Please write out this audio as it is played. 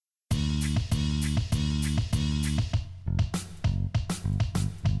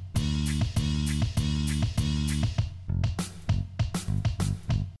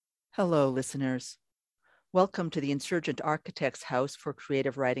Hello, listeners. Welcome to the Insurgent Architects House for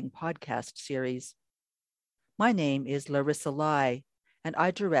Creative Writing podcast series. My name is Larissa Lai, and I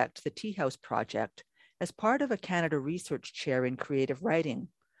direct the Tea House Project as part of a Canada Research Chair in Creative Writing,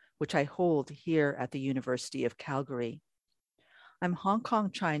 which I hold here at the University of Calgary. I'm Hong Kong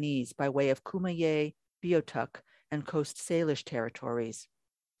Chinese by way of Kumeyaay, Beothuk, and Coast Salish territories.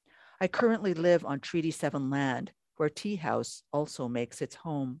 I currently live on Treaty 7 land, where Tea House also makes its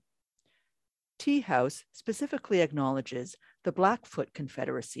home. Tea House specifically acknowledges the Blackfoot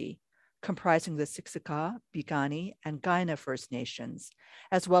Confederacy, comprising the Siksika, Piikani, and Kainai First Nations,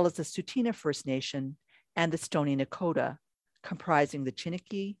 as well as the Tsuut'ina First Nation and the Stoney Nakoda, comprising the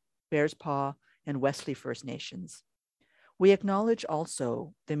Chiniki, Bearspaw, and Wesley First Nations. We acknowledge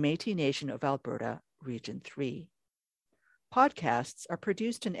also the Métis Nation of Alberta, Region 3. Podcasts are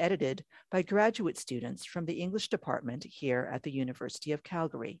produced and edited by graduate students from the English department here at the University of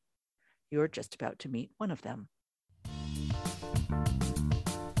Calgary. You're just about to meet one of them.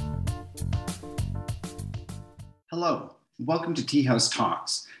 Hello, welcome to Tea House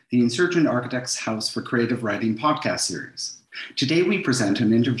Talks, the Insurgent Architects House for Creative Writing podcast series. Today we present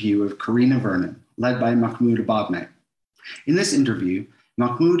an interview of Karina Vernon, led by Mahmoud Ababneh. In this interview,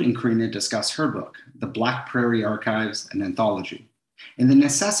 Mahmoud and Karina discuss her book, The Black Prairie Archives, an Anthology, and the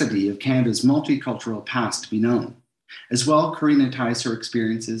necessity of Canada's multicultural past to be known. As well, Karina ties her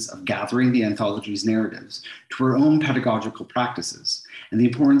experiences of gathering the anthology's narratives to her own pedagogical practices and the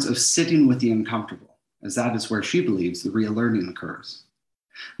importance of sitting with the uncomfortable, as that is where she believes the real learning occurs.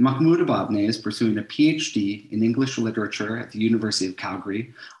 Mahmoud Ababneh is pursuing a PhD in English literature at the University of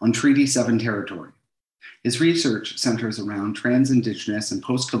Calgary on Treaty 7 territory. His research centers around trans-Indigenous and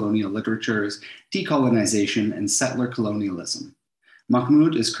post-colonial literatures, decolonization, and settler colonialism.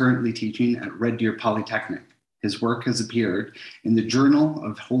 Mahmoud is currently teaching at Red Deer Polytechnic. His work has appeared in the Journal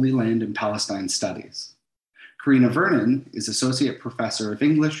of Holy Land and Palestine Studies. Karina Vernon is Associate Professor of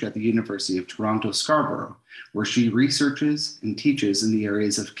English at the University of Toronto Scarborough, where she researches and teaches in the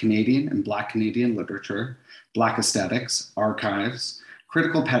areas of Canadian and Black Canadian literature, Black aesthetics, archives,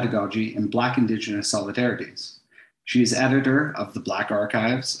 critical pedagogy, and Black Indigenous solidarities. She is editor of The Black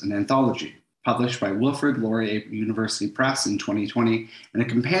Archives, an anthology, published by Wilfrid Laurier University Press in 2020, and a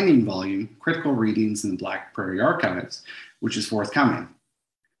companion volume, Critical Readings in the Black Prairie Archives, which is forthcoming.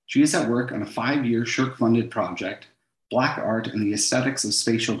 She is at work on a 5-year SSHRC-funded project, Black Art and the Aesthetics of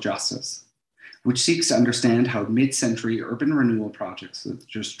Spatial Justice, which seeks to understand how mid-century urban renewal projects that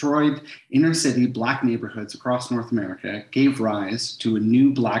destroyed inner-city Black neighborhoods across North America gave rise to a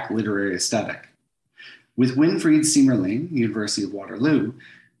new Black literary aesthetic. With Winfried Siemerling, University of Waterloo,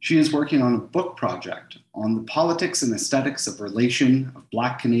 she is working on a book project on the politics and aesthetics of relation of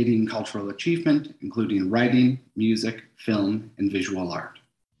Black Canadian cultural achievement, including writing, music, film, and visual art.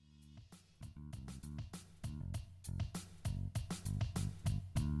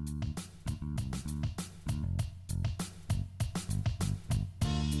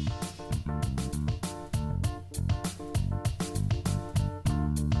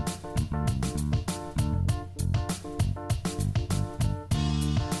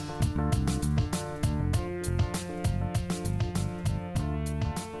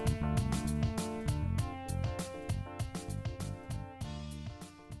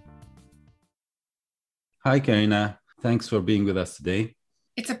 Hi, Karina. Thanks for being with us today.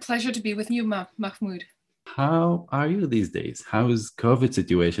 It's a pleasure to be with you, Mahmoud. How are you these days? How is COVID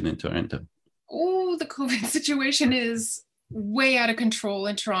situation in Toronto? Oh, the COVID situation is way out of control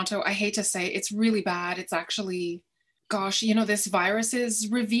in Toronto. I hate to say it's really bad. It's actually, this virus is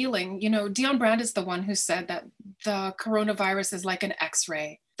revealing. Dion Brand is the one who said that the coronavirus is like an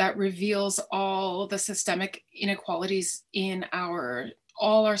X-ray that reveals all the systemic inequalities in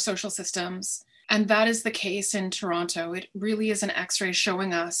all our social systems. And that is the case in Toronto. It really is an X-ray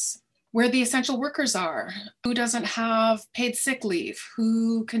showing us where the essential workers are, who doesn't have paid sick leave,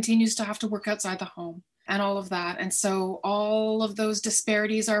 who continues to have to work outside the home, and all of that. And so all of those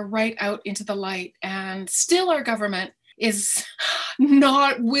disparities are right out into the light. And still our government is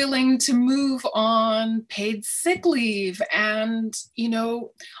not willing to move on paid sick leave and,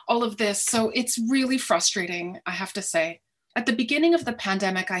 all of this. So it's really frustrating, I have to say. At the beginning of the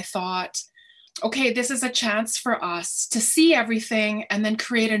pandemic, I thought, okay, this is a chance for us to see everything and then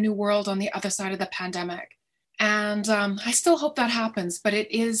create a new world on the other side of the pandemic. And I still hope that happens, but it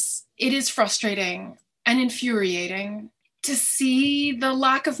is frustrating and infuriating to see the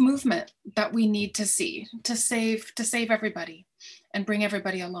lack of movement that we need to see to save everybody and bring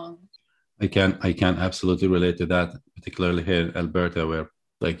everybody along. I can absolutely relate to that, particularly here in Alberta, where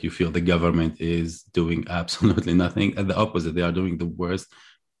you feel the government is doing absolutely nothing, and the opposite, they are doing the worst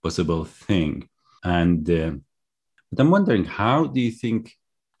possible thing. And but I'm wondering, how do you think,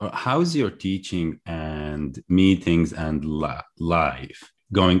 or how's your teaching and meetings and life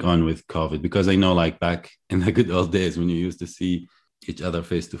going on with COVID? Because I know, like, back in the good old days when you used to see each other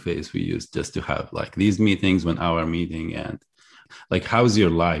face to face, we used just to have like these meetings, 1 hour meeting. And like, how's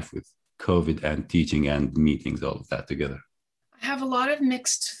your life with COVID and teaching and meetings, all of that together? I have a lot of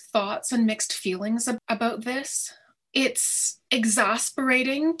mixed thoughts and mixed feelings about this. It's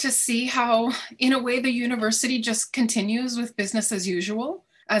exasperating to see how, in a way, the university just continues with business as usual,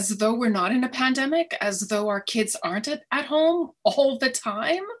 as though we're not in a pandemic, as though our kids aren't at home all the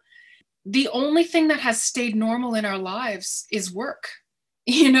time. The only thing that has stayed normal in our lives is work.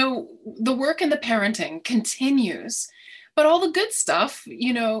 You know, the work and the parenting continues, but all the good stuff,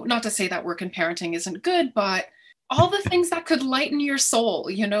 you know, not to say that work and parenting isn't good, but all the things that could lighten your soul,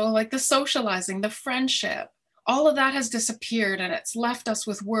 you know, like the socializing, the friendship, all of that has disappeared, and it's left us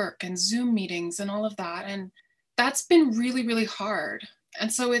with work and Zoom meetings and all of that. And that's been really, really hard.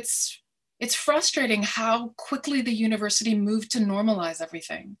 And so it's frustrating how quickly the university moved to normalize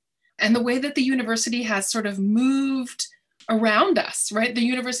everything. And the way that the university has sort of moved around us, right? The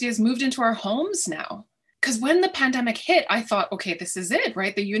university has moved into our homes now. Because when the pandemic hit, I thought, okay, this is it,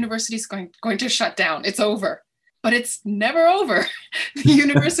 right? The university is going to shut down. It's over. But it's never over. The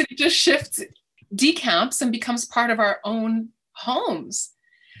university just shifts, decamps, and becomes part of our own homes.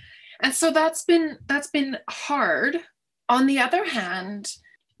 And so that's been hard. On the other hand,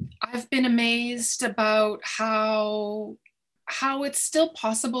 I've been amazed about how it's still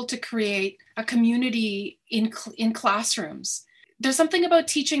possible to create a community in classrooms. There's something about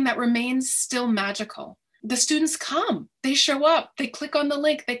teaching that remains still magical. The students come, they show up, they click on the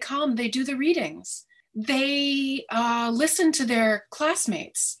link, they come, they do the readings. They listen to their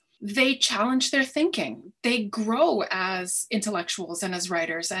classmates. They challenge their thinking. They grow as intellectuals and as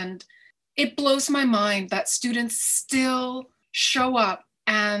writers. And it blows my mind that students still show up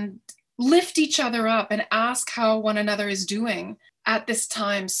and lift each other up and ask how one another is doing at this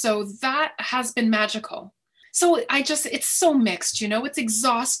time. So that has been magical. So it's so mixed, you know, it's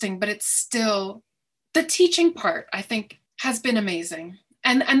exhausting, but it's still, the teaching part, I think, has been amazing.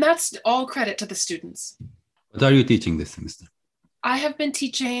 And that's all credit to the students. What are you teaching this semester? I have been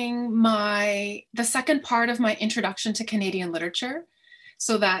teaching the second part of my introduction to Canadian literature.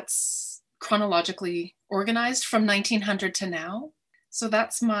 So that's chronologically organized from 1900 to now. So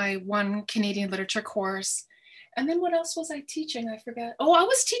that's my one Canadian literature course. And then what else was I teaching? I forget. Oh, I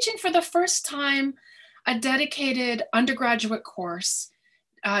was teaching for the first time a dedicated undergraduate course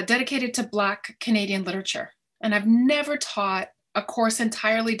dedicated to Black Canadian literature. And I've never taught a course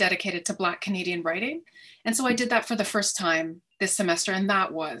entirely dedicated to Black Canadian writing. And so I did that for the first time this semester. And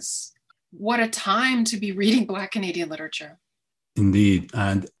that was, what a time to be reading Black Canadian literature. Indeed.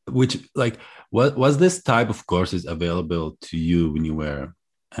 And what was this type of courses available to you when you were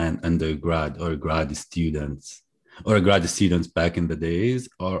an undergrad or grad students back in the days?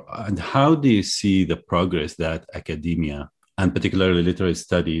 And how do you see the progress that academia, and particularly literary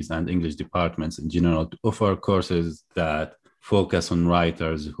studies and English departments in general, offer courses that focus on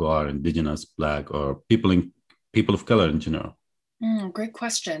writers who are Indigenous, Black, or people of color in general? Great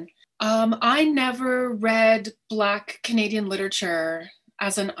question. I never read Black Canadian literature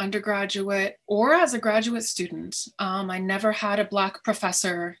as an undergraduate or as a graduate student. I never had a Black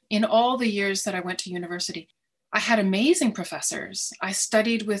professor in all the years that I went to university. I had amazing professors. I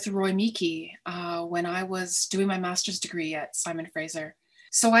studied with Roy Meekie when I was doing my master's degree at Simon Fraser.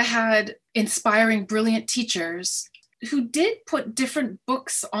 So I had inspiring, brilliant teachers who did put different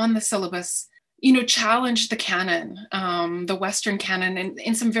books on the syllabus, you know, challenged the canon, the Western canon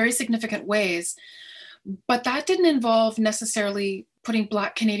in some very significant ways. But that didn't involve necessarily putting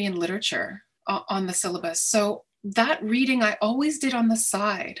Black Canadian literature on the syllabus. So that reading I always did on the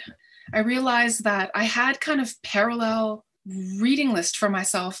side. I realized that I had kind of parallel reading list for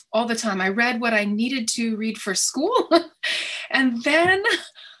myself all the time. I read what I needed to read for school. And then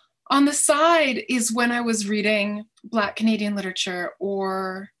on the side is when I was reading Black Canadian literature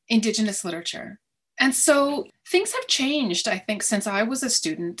or Indigenous literature. And so things have changed, I think, since I was a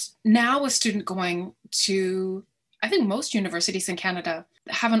student. Now a student going to, I think most universities in Canada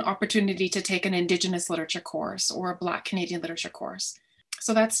have an opportunity to take an Indigenous literature course or a Black Canadian literature course.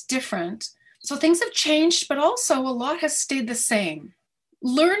 So that's different. So things have changed, but also a lot has stayed the same.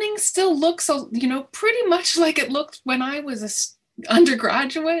 Learning still looks, you know, pretty much like it looked when I was an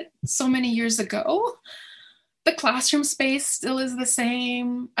undergraduate so many years ago. The classroom space still is the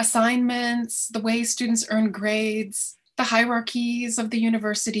same. Assignments, the way students earn grades, the hierarchies of the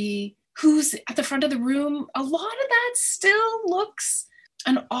university, who's at the front of the room, a lot of that still looks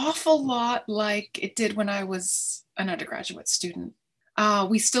An awful lot like it did when I was an undergraduate student.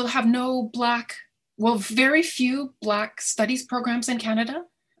 We still have very few Black studies programs in Canada.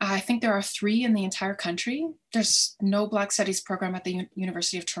 I think there are 3 in the entire country. There's no Black studies program at the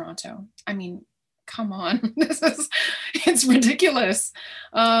University of Toronto. I mean, come on, it's ridiculous.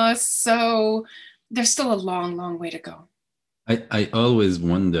 So there's still a long, long way to go. I always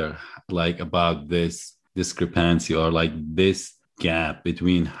wonder like about this discrepancy or like this gap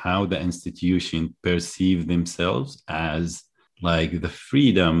between how the institution perceive themselves as like the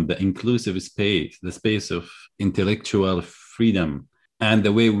freedom, the inclusive space, the space of intellectual freedom, and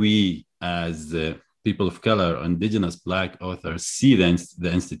the way we as people of color, indigenous Black authors see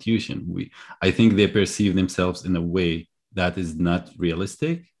the institution. I think they perceive themselves in a way that is not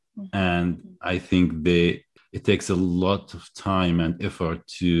realistic. And I think it takes a lot of time and effort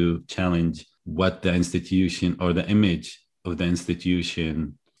to challenge what the institution or the image of the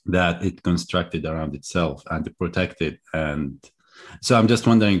institution that it constructed around itself and to protect it. And so I'm just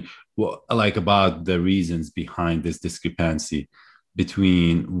wondering about the reasons behind this discrepancy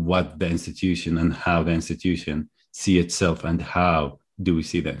between what the institution and how the institution see itself, and how do we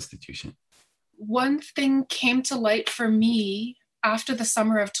see the institution? One thing came to light for me after the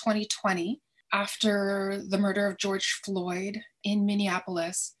summer of 2020, after the murder of George Floyd in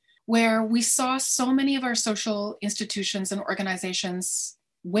Minneapolis, where we saw so many of our social institutions and organizations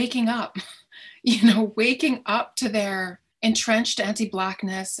waking up, waking up to their entrenched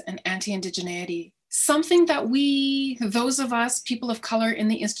anti-Blackness and anti-Indigeneity. Something that those of us, people of color in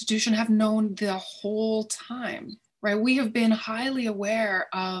the institution, have known the whole time, right? We have been highly aware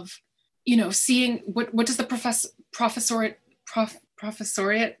of, seeing what does the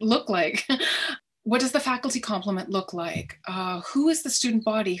professoriate look like? What does the faculty complement look like? Who is the student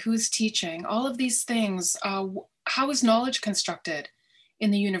body? Who is teaching? All of these things. How is knowledge constructed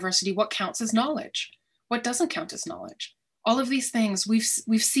in the university? What counts as knowledge? What doesn't count as knowledge? All of these things we've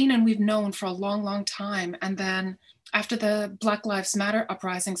seen and we've known for a long, long time. And then after the Black Lives Matter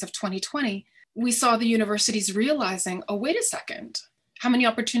uprisings of 2020, we saw the universities realizing, oh, wait a second. How many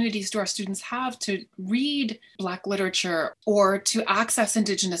opportunities do our students have to read Black literature or to access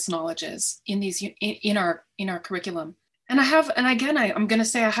Indigenous knowledges in our curriculum? And I'm going to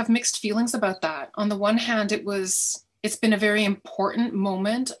say I have mixed feelings about that. On the one hand, it's been a very important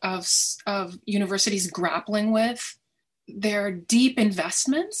moment of universities grappling with their deep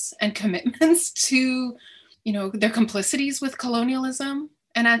investments and commitments to, their complicities with colonialism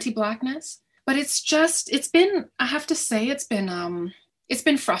and anti-Blackness. But it's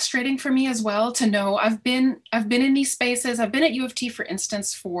been frustrating for me as well to know I've been in these spaces. I've been at U of T, for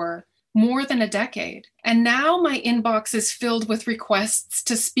instance, for more than a decade. And now my inbox is filled with requests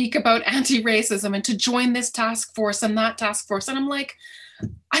to speak about anti-racism and to join this task force and that task force. And I'm like,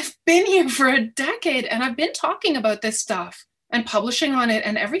 I've been here for a decade and I've been talking about this stuff and publishing on it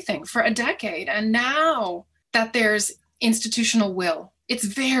and everything for a decade. And now that there's institutional will, it's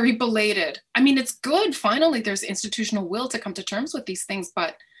very belated. I mean, it's good. Finally, there's institutional will to come to terms with these things.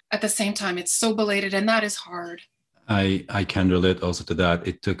 But at the same time, it's so belated, and that is hard. I can relate also to that.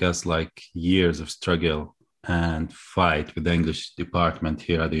 It took us like years of struggle and fight with the English department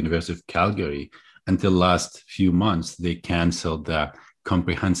here at the University of Calgary until last few months. They canceled the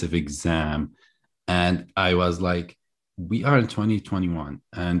comprehensive exam. And I was like, we are in 2021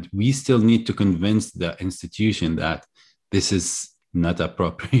 and we still need to convince the institution that this is not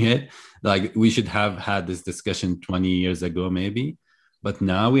appropriate. Like we should have had this discussion 20 years ago, maybe. But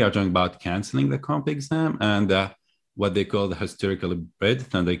now we are talking about canceling the comp exam and what they call the historical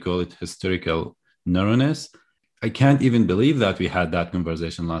breadth, and they call it historical narrowness. I can't even believe that we had that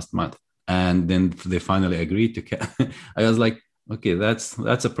conversation last month. And then they finally agreed to. I was like, okay, that's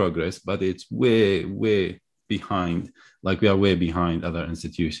a progress, but it's way, way behind. Like we are way behind other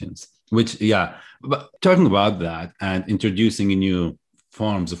institutions. Which, yeah, but talking about that and introducing new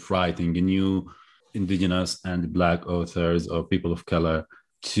forms of writing, new Indigenous and Black authors or people of color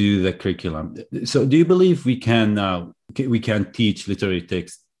to the curriculum. So do you believe we can teach literary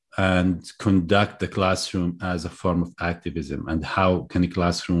text and conduct the classroom as a form of activism? And how can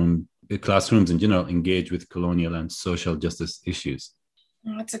classrooms in general engage with colonial and social justice issues?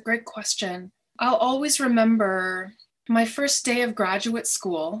 Oh, that's a great question. I'll always remember my first day of graduate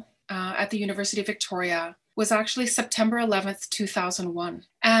school at the University of Victoria was actually September 11th, 2001.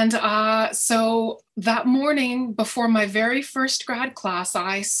 And so that morning before my very first grad class,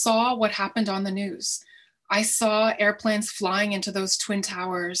 I saw what happened on the news. I saw airplanes flying into those Twin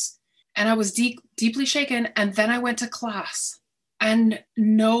Towers and I was deeply shaken. And then I went to class and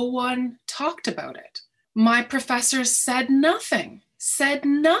no one talked about it. My professors said nothing said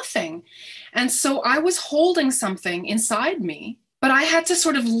nothing. And so I was holding something inside me, but I had to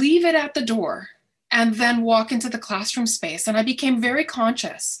sort of leave it at the door and then walk into the classroom space. And I became very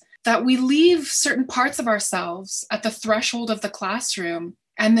conscious that we leave certain parts of ourselves at the threshold of the classroom,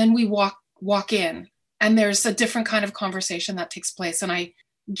 and then we walk in, and there's a different kind of conversation that takes place. And I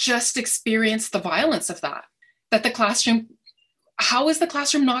just experienced the violence of that the classroom, how is the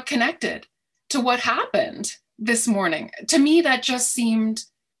classroom not connected to what happened this morning? To me, that just seemed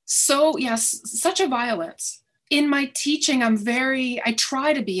so, yes, such a violence. In my teaching, I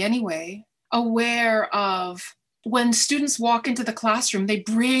try to be anyway, aware of when students walk into the classroom, they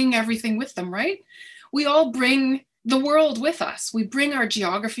bring everything with them, right? We all bring the world with us. We bring our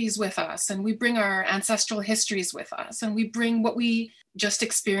geographies with us, and we bring our ancestral histories with us, and we bring what we just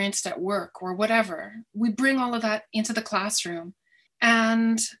experienced at work or whatever. We bring all of that into the classroom.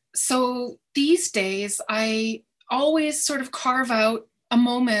 And so these days, I always sort of carve out a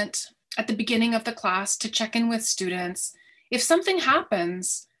moment at the beginning of the class to check in with students. If something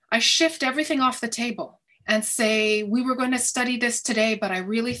happens, I shift everything off the table and say, we were going to study this today, but I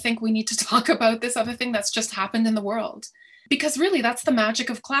really think we need to talk about this other thing that's just happened in the world. Because really, that's the magic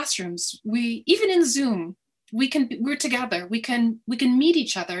of classrooms. Even in Zoom, we're together. We can meet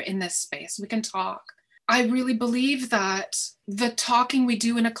each other in this space. We can talk. I really believe that the talking we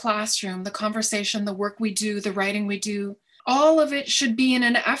do in a classroom, the conversation, the work we do, the writing we do, all of it should be in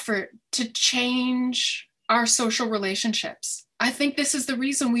an effort to change our social relationships. I think this is the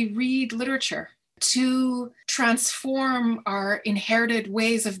reason we read literature, to transform our inherited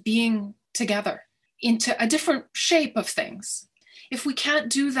ways of being together into a different shape of things. If we can't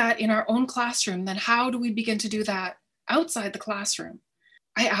do that in our own classroom, then how do we begin to do that outside the classroom?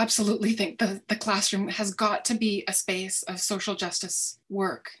 I absolutely think the classroom has got to be a space of social justice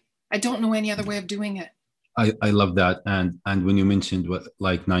work. I don't know any other way of doing it. I love that. And when you mentioned what,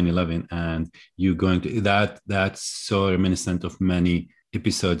 like 9/11 and you going to that's so reminiscent of many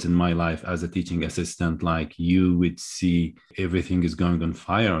episodes in my life as a teaching assistant. Like you would see everything is going on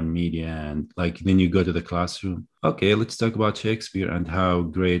fire on media, and like then you go to the classroom. Okay, let's talk about Shakespeare and how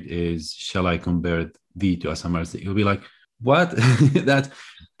great is Shall I Compare Thee to a Summer's Day? You'll be like, what?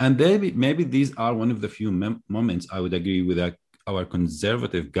 And maybe these are one of the few moments I would agree with our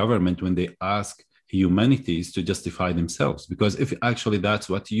conservative government when they ask humanities to justify themselves, because if actually that's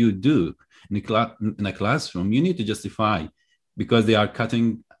what you do in a classroom, you need to justify, because they are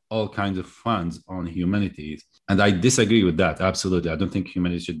cutting all kinds of funds on humanities. And I disagree with that. Absolutely. I don't think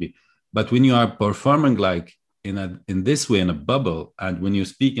humanities should be. But when you are performing like in this way, in a bubble, and when you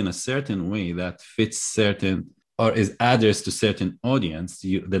speak in a certain way that fits certain or is addressed to certain audience,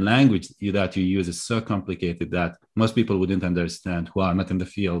 the language that you use is so complicated that most people wouldn't understand who are not in the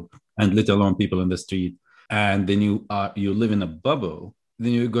field, and let alone people in the street. And then you live in a bubble.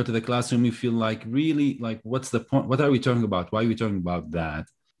 Then you go to the classroom, you feel like, really, like, what's the point? What are we talking about? Why are we talking about that?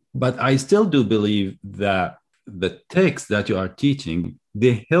 But I still do believe that the texts that you are teaching,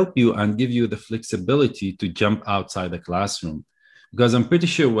 they help you and give you the flexibility to jump outside the classroom. Because I'm pretty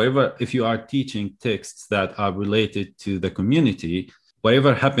sure if you are teaching texts that are related to the community,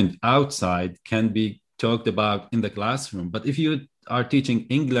 whatever happened outside can be talked about in the classroom. But if you are teaching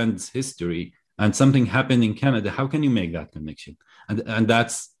England's history and something happened in Canada, how can you make that connection? And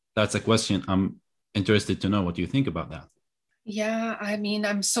that's a question. I'm interested to know what you think about that. Yeah, I mean,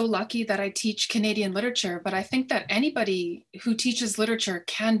 I'm so lucky that I teach Canadian literature, but I think that anybody who teaches literature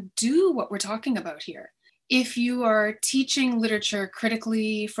can do what we're talking about here. If you are teaching literature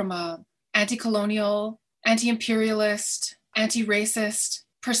critically from a anti-colonial, anti-imperialist, anti-racist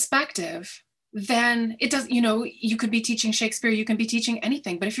perspective, then it does, you could be teaching Shakespeare, you can be teaching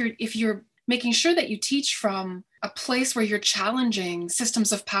anything. But if you're making sure that you teach from a place where you're challenging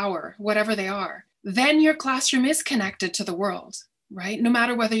systems of power, whatever they are, then your classroom is connected to the world, right? No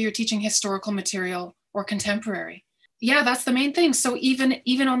matter whether you're teaching historical material or contemporary. Yeah, that's the main thing. So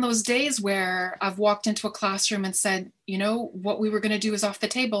even on those days where I've walked into a classroom and said, what we were going to do is off the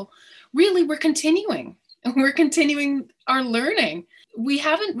table, really, we're continuing. We're continuing our learning. We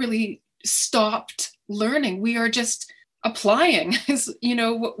haven't really stopped learning. We are just applying,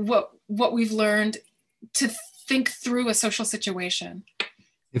 what we've learned to think through a social situation.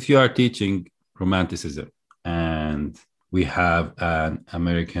 If you are teaching Romanticism and we have an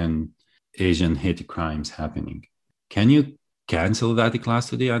American Asian hate crimes happening, can you cancel that class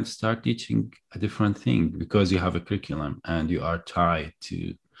today and start teaching a different thing because you have a curriculum and you are tied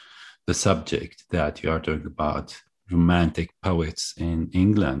to the subject that you are talking about, romantic poets in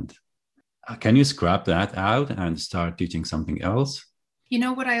England? Can you scrap that out and start teaching something else? You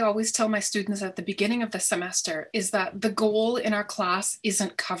know what I always tell my students at the beginning of the semester is that the goal in our class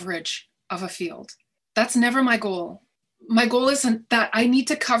isn't coverage of a field. That's never my goal. My goal isn't that I need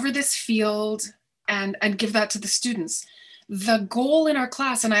to cover this field and give that to the students. The goal in our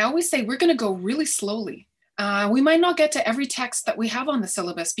class, and I always say we're going to go really slowly. We might not get to every text that we have on the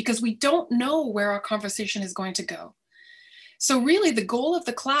syllabus because we don't know where our conversation is going to go. So really the goal of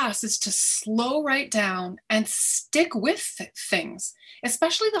the class is to slow right down and stick with things,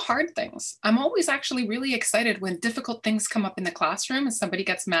 especially the hard things. I'm always actually really excited when difficult things come up in the classroom and somebody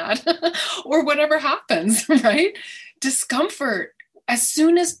gets mad or whatever happens, right? Discomfort. As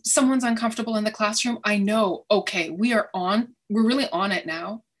soon as someone's uncomfortable in the classroom, I know, okay, we're really on it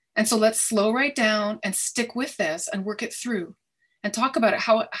now. And so let's slow right down and stick with this and work it through and talk about it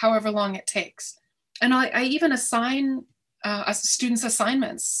however long it takes. And I even assign students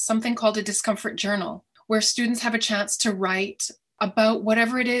assignments, something called a discomfort journal, where students have a chance to write about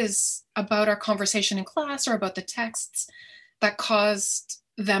whatever it is about our conversation in class or about the texts that caused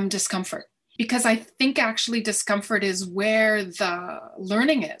them discomfort. Because I think actually discomfort is where the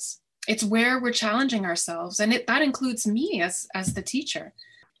learning is. It's where we're challenging ourselves. And that includes me as the teacher.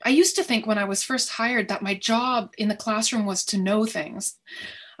 I used to think when I was first hired that my job in the classroom was to know things.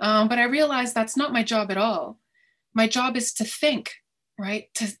 But I realized that's not my job at all. My job is to think,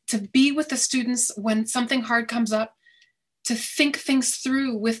 right? To be with the students when something hard comes up, to think things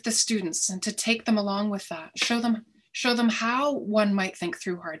through with the students and to take them along with that. Show them how one might think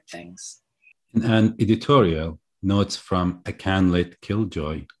through hard things. In an editorial, Notes from A Canlit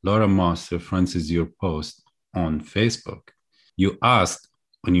Killjoy, Laura Moss references your post on Facebook. You asked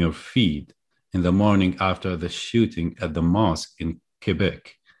on your feed in the morning after the shooting at the mosque in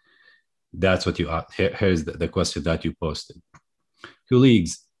Quebec. That's what you asked. Here's the question that you posted.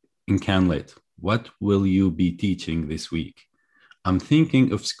 Colleagues in Canlit, what will you be teaching this week? I'm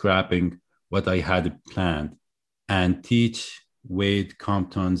thinking of scrapping what I had planned and teach Wade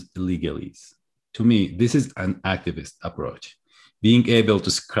Compton's legalese. To me, this is an activist approach. Being able to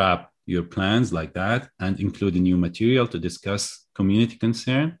scrap your plans like that and include a new material to discuss community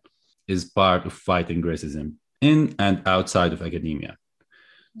concern is part of fighting racism in and outside of academia.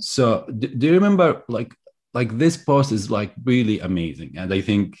 So do you remember, like this post is like really amazing. And I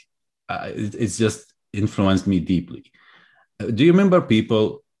think it's just influenced me deeply. Do you remember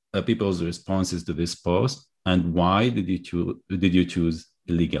people's responses to this post, and why did you choose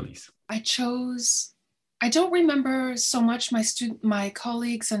legalese? I don't remember so much my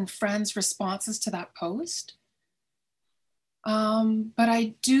colleagues and friends' responses to that post. But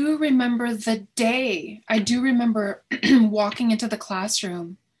I do remember the day. I do remember walking into the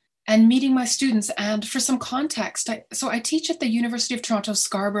classroom and meeting my students. And for some context, I teach at the University of Toronto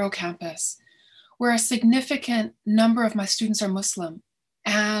Scarborough campus, where a significant number of my students are Muslim.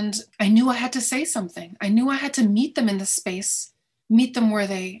 And I knew I had to say something. I knew I had to meet them in the space, meet them where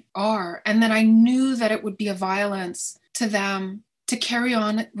they are. And then I knew that it would be a violence to them to carry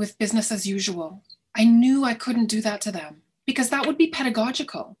on with business as usual. I knew I couldn't do that to them because that would be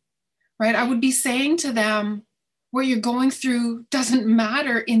pedagogical, right? I would be saying to them, what you're going through doesn't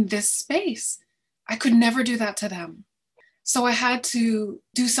matter in this space. I could never do that to them. So I had to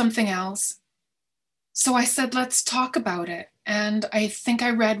do something else. So I said, let's talk about it. And I think I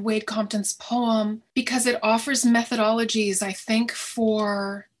read Wade Compton's poem because it offers methodologies, I think,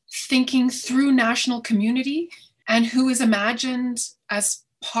 for thinking through national community and who is imagined as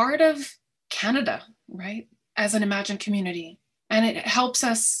part of Canada, right? As an imagined community. And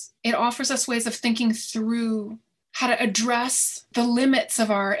it offers us ways of thinking through how to address the limits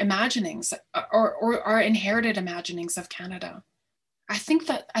of our imaginings or our inherited imaginings of Canada. I think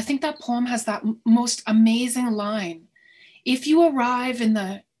that poem has that most amazing line. If you arrive in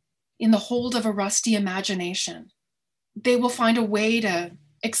the hold of a rusty imagination, they will find a way to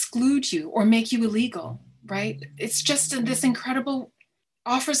exclude you or make you illegal, right? It's just this incredible,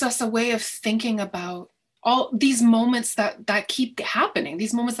 offers us a way of thinking about all these moments that keep happening,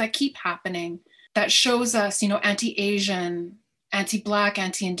 that shows us, anti-Asian, anti-Black,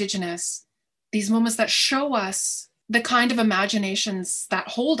 anti-Indigenous, these moments that show us the kind of imaginations that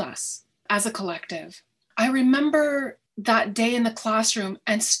hold us as a collective. I remember that day in the classroom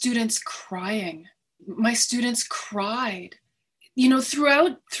and students crying. My students cried.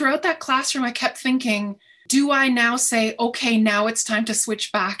 Throughout that classroom, I kept thinking, do I now say, okay, now it's time to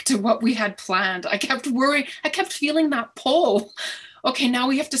switch back to what we had planned? I kept worrying. I kept feeling that pull. Okay, now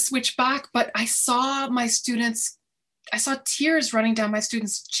we have to switch back. But I saw tears running down my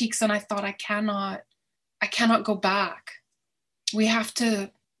students' cheeks, and I thought, I cannot go back. We have to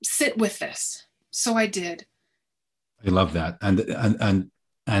sit with this. So I did. I love that. And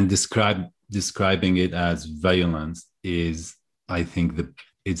describing it as violence is, I think,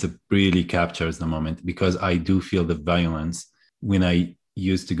 it's a really captures the moment, because I do feel the violence when I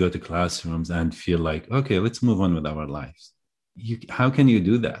used to go to classrooms and feel like, okay, let's move on with our lives. How can you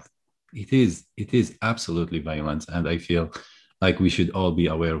do that? It is absolutely violence. And I feel like we should all be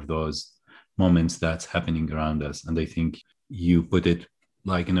aware of those moments that's happening around us. And I think you put it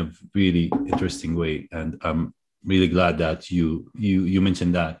like in a really interesting way. And I'm really glad that you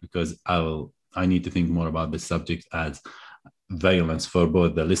mentioned that, because I need to think more about the subject as violence for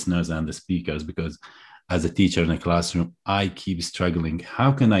both the listeners and the speakers, because as a teacher in a classroom, I keep struggling.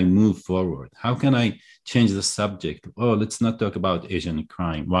 How can I move forward? How can I change the subject? Oh, let's not talk about Asian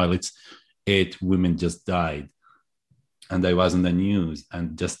crime while it's 8 women just died and I was in the news,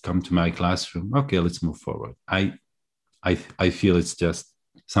 and just come to my classroom. Okay, let's move forward. I feel it's just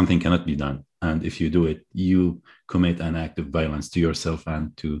something cannot be done. And if you do it, you commit an act of violence to yourself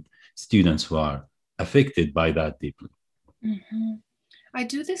and to students who are affected by that deeply. Mm-hmm. I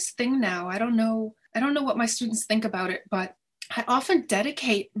do this thing now. I don't know what my students think about it, but I often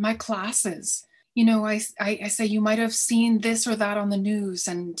dedicate my classes. You know, I say, you might have seen this or that on the news,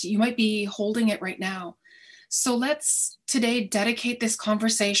 and you might be holding it right now. So let's today dedicate this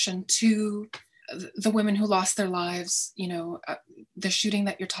conversation to the women who lost their lives, the shooting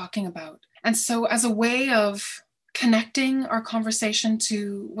that you're talking about. And so as a way of connecting our conversation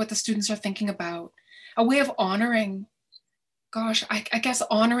to what the students are thinking about, a way of honoring, I guess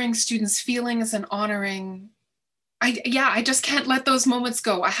honoring students' feelings and honoring, I just can't let those moments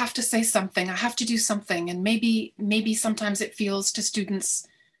go. I have to say something, I have to do something. And maybe sometimes it feels to students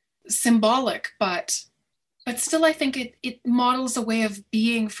symbolic, but still I think it models a way of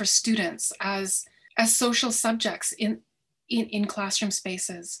being for students as social subjects in classroom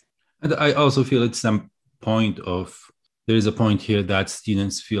spaces. And I also feel at some point there is a point here that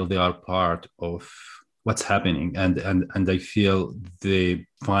students feel they are part of what's happening, and I feel they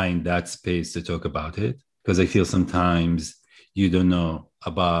find that space to talk about it, because I feel sometimes you don't know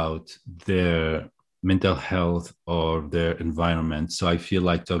about their mental health or their environment. So I feel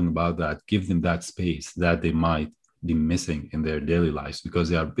like talking about that, give them that space that they might be missing in their daily lives because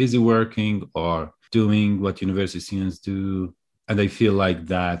they are busy working or doing what university students do. And I feel like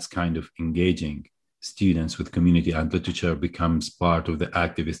that's kind of engaging students with community and literature becomes part of the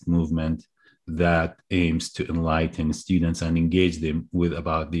activist movement that aims to enlighten students and engage them with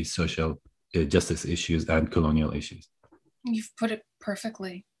about these social justice issues and colonial issues. You've put it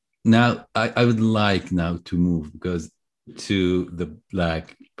perfectly. Now, I would like now to move to the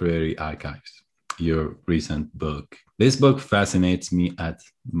Black Prairie Archives, your recent book. This book fascinates me at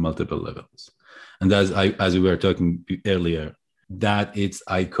multiple levels. And as we were talking earlier,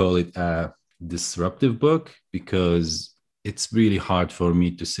 I call it a disruptive book because it's really hard for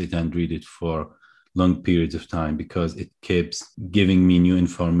me to sit and read it for long periods of time because it keeps giving me new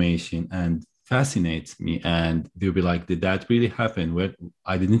information and fascinates me. And they'll be like, did that really happen? Where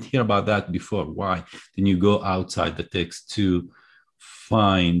I didn't hear about that before. Why? Then you go outside the text to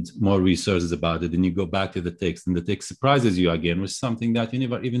find more resources about it. Then you go back to the text and the text surprises you again with something that you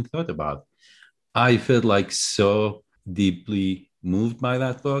never even thought about. I felt like so deeply moved by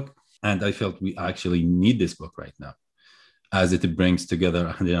that book. And I felt we actually need this book right now, as it brings together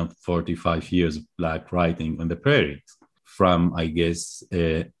 145 years of Black writing on the prairies from, I guess,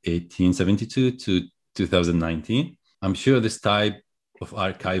 1872 to 2019. I'm sure this type of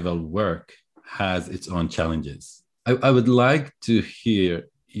archival work has its own challenges. I would like to hear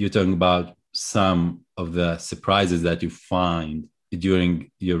you talking about some of the surprises that you find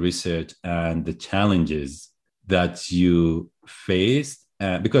during your research and the challenges that you faced.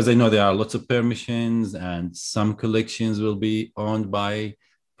 Because I know there are lots of permissions and some collections will be owned by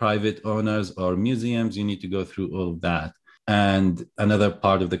private owners or museums. You need to go through all of that. And another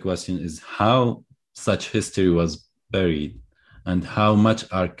part of the question is how such history was buried and how much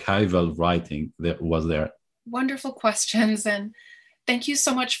archival writing there was there. Wonderful questions. And thank you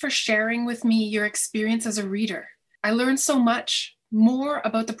so much for sharing with me your experience as a reader. I learned so much more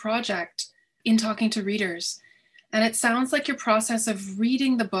about the project in talking to readers. And it sounds like your process of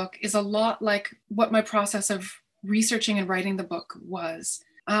reading the book is a lot like what my process of researching and writing the book was.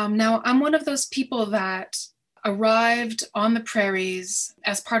 Now, I'm one of those people that arrived on the prairies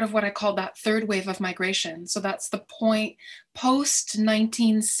as part of what I call that third wave of migration. So that's the point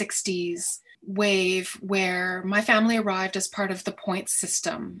post-1960s wave where my family arrived as part of the point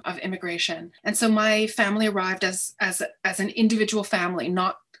system of immigration. And so my family arrived as an individual family,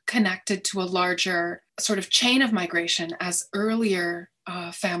 not connected to a larger sort of chain of migration as earlier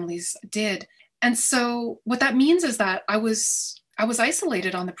families did. And so what that means is that I was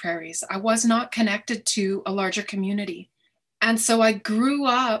isolated on the prairies. I was not connected to a larger community. And so I grew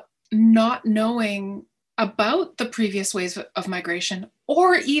up not knowing about the previous waves of migration,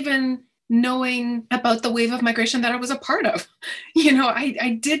 or even knowing about the wave of migration that I was a part of.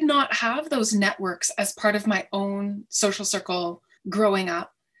 I did not have those networks as part of my own social circle growing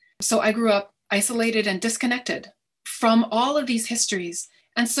up. So I grew up isolated and disconnected from all of these histories.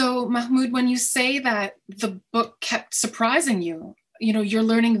 And so, Mahmoud, when you say that the book kept surprising you, you're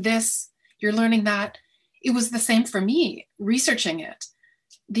learning this, you're learning that, it was the same for me, researching it,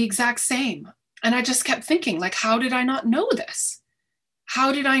 the exact same. And I just kept thinking, like, how did I not know this?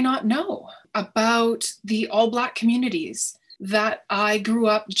 How did I not know about the all-Black communities that I grew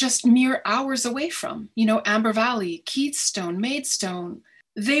up just mere hours away from? Amber Valley, Keystone, Maidstone,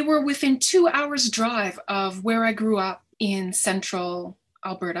 they were within 2 hours drive of where I grew up in central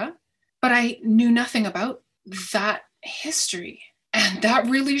Alberta, but I knew nothing about that history. And that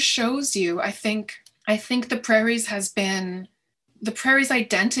really shows you, I think the prairies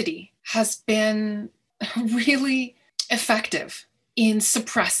identity has been really effective in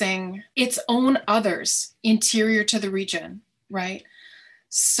suppressing its own others interior to the region, right?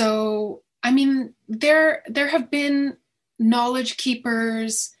 So, there have been knowledge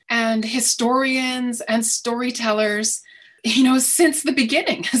keepers and historians and storytellers, since the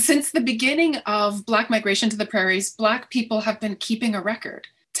beginning of Black migration to the prairies. Black people have been keeping a record,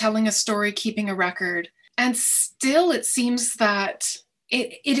 telling a story, keeping a record. And still it seems that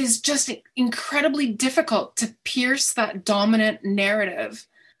it is just incredibly difficult to pierce that dominant narrative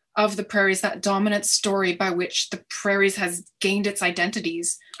of the prairies, that dominant story by which the prairies has gained its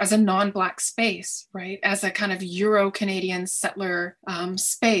identities as a non-Black space, right? As a kind of Euro-Canadian settler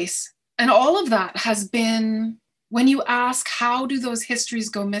space. And all of that has been, when you ask, how do those histories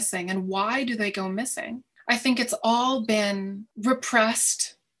go missing and why do they go missing? I think it's all been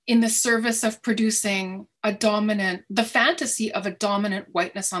repressed in the service of producing the fantasy of a dominant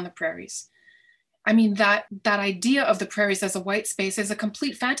whiteness on the prairies. That idea of the prairies as a white space is a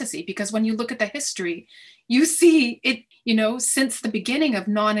complete fantasy, because when you look at the history, you see it, since the beginning of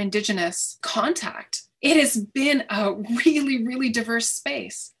non-Indigenous contact, it has been a really, really diverse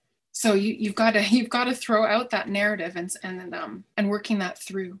space. So you've got to throw out that narrative and working that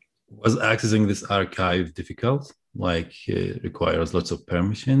through. Was accessing this archive difficult? Like, it requires lots of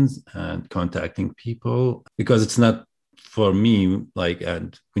permissions and contacting people, because it's not for me, like,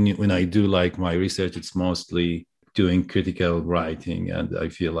 and when I do like my research, it's mostly doing critical writing, and I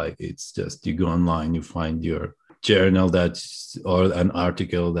feel like it's just, you go online, you find your journal or an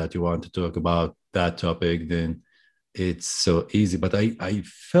article that you want to talk about that topic, then it's so easy. But I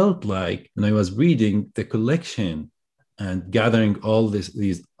felt like when I was reading the collection and gathering all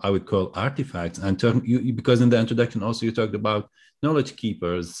these I would call artifacts, and because in the introduction also you talked about knowledge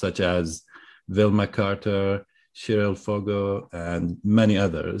keepers such as Vilma Carter, Cheryl Fogo, and many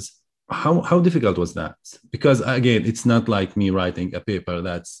others. How difficult was that? Because again, it's not like me writing a paper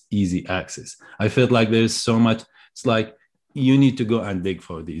that's easy access. I felt like there's so much. It's like you need to go and dig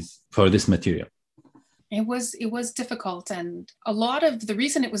for this material. It was difficult, and a lot of the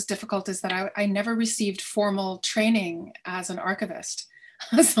reason it was difficult is that I never received formal training as an archivist.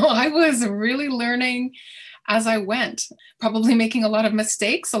 So I was really learning as I went, probably making a lot of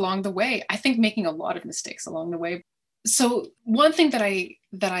mistakes along the way. I think making a lot of mistakes along the way. So one thing that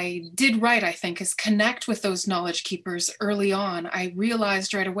I did right, I think, is connect with those knowledge keepers early on. I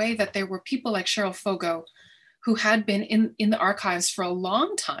realized right away that there were people like Cheryl Fogo who had been in the archives for a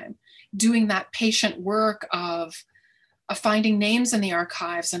long time, doing that patient work of finding names in the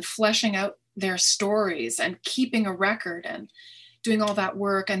archives and fleshing out their stories and keeping a record and doing all that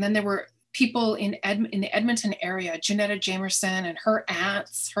work. And then there were people in the Edmonton area, Janetta Jamerson and her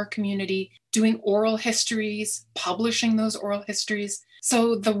aunts, her community, doing oral histories, publishing those oral histories.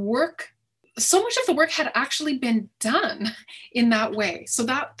 So so much of the work had actually been done in that way. So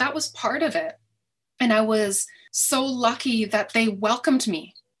that was part of it. And I was so lucky that they welcomed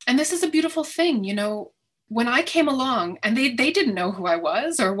me. And this is a beautiful thing, when I came along, and they didn't know who I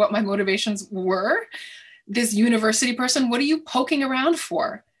was or what my motivations were. This university person, what are you poking around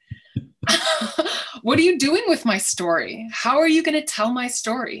for? What are you doing with my story? How are you going to tell my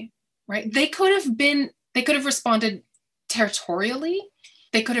story? Right? They could have responded territorially.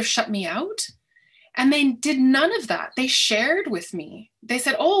 They could have shut me out. And they did none of that. They shared with me. They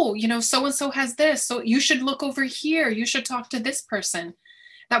said, oh, so-and-so has this, so you should look over here. You should talk to this person.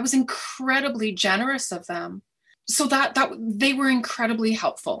 That was incredibly generous of them. So that they were incredibly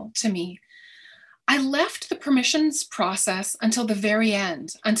helpful to me. I left the permissions process until the very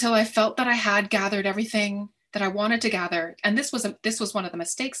end, until I felt that I had gathered everything that I wanted to gather. And this was one of the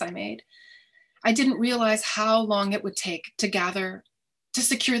mistakes I made. I didn't realize how long it would take to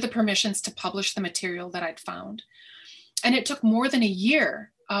secure the permissions to publish the material that I'd found. And it took more than a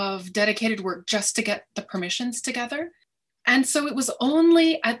year of dedicated work just to get the permissions together. And so it was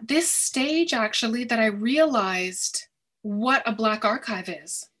only at this stage, actually, that I realized what a Black archive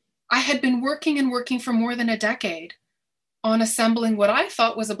is. I had been working for more than a decade on assembling what I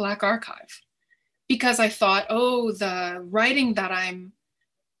thought was a Black archive, because I thought, oh, the writing that I'm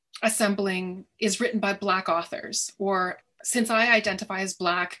assembling is written by Black authors, or since I identify as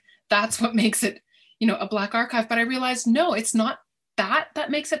Black, that's what makes it, a Black archive. But I realized, no, it's not that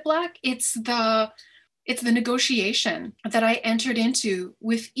makes it Black. It's the negotiation that I entered into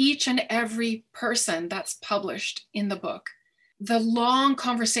with each and every person that's published in the book. The long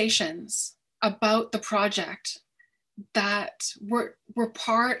conversations about the project that were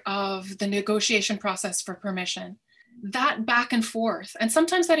part of the negotiation process for permission, that back and forth. And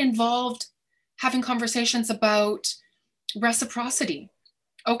sometimes that involved having conversations about reciprocity.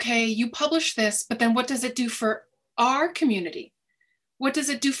 Okay, you publish this, but then what does it do for our community? What does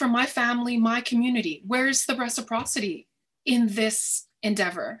it do for my family, my community? Where's the reciprocity in this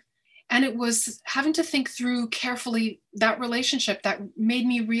endeavor? And it was having to think through carefully that relationship that made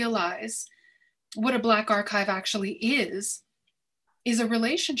me realize what a Black archive actually is a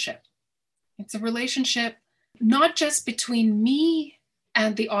relationship. It's a relationship not just between me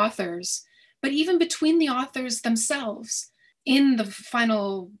and the authors, but even between the authors themselves in the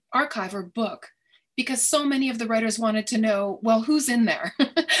final archive or book. Because so many of the writers wanted to know, well, who's in there?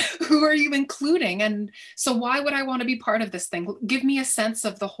 Who are you including? And so why would I want to be part of this thing? Give me a sense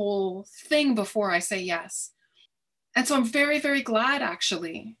of the whole thing before I say yes. And so I'm very, very glad,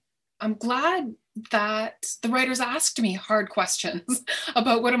 actually. I'm glad that the writers asked me hard questions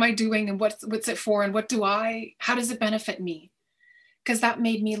about what am I doing and what's it for and how does it benefit me? Because that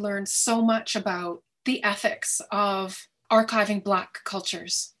made me learn so much about the ethics of archiving Black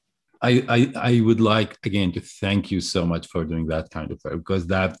cultures. I would like, again, to thank you so much for doing that kind of work, because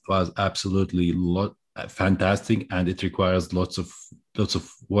that was absolutely fantastic, and it requires lots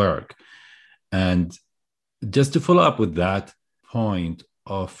of work. And just to follow up with that point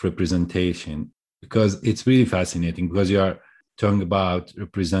of representation, because it's really fascinating, because you are talking about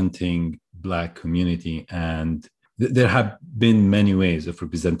representing Black community, and there have been many ways of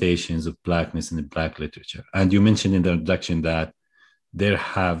representations of Blackness in the Black literature. And you mentioned in the introduction that there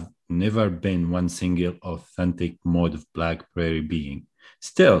have never been one single authentic mode of Black prairie being.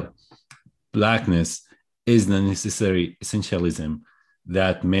 Still, Blackness is the necessary essentialism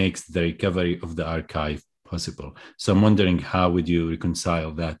that makes the recovery of the archive possible. So I'm wondering, how would you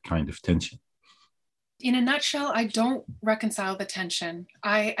reconcile that kind of tension? In a nutshell, I don't reconcile the tension.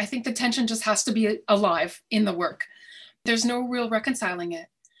 I think the tension just has to be alive in the work. There's no real reconciling it.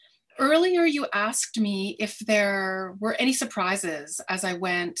 Earlier, you asked me if there were any surprises as I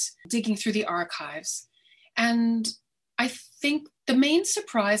went digging through the archives. And I think the main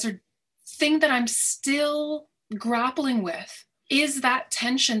surprise or thing that I'm still grappling with is that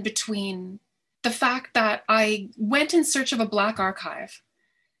tension between the fact that I went in search of a Black archive.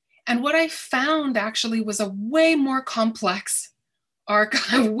 And what I found actually was a way more complex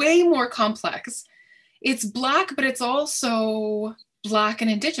archive, way more complex. It's Black, but it's also Black and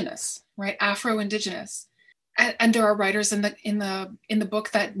Indigenous, right? Afro-Indigenous. And there are writers in the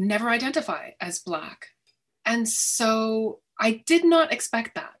book that never identify as Black. And so I did not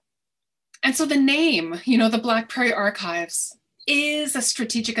expect that. And so the name, the Black Prairie Archives, is a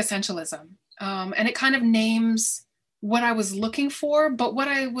strategic essentialism. And it kind of names what I was looking for, but what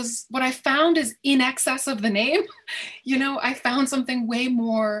I found is in excess of the name. I found something way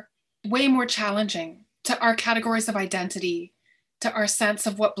more challenging to our categories of identity, to our sense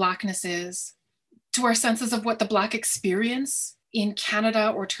of what Blackness is, to our senses of what the Black experience in Canada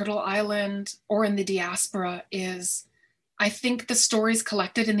or Turtle Island or in the diaspora is. I think the stories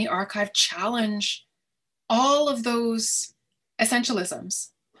collected in the archive challenge all of those essentialisms,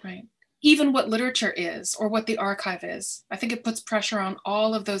 right? Even what literature is or what the archive is. I think it puts pressure on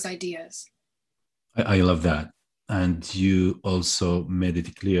all of those ideas. I love that. And you also made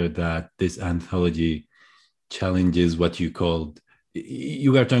it clear that this anthology challenges what you called,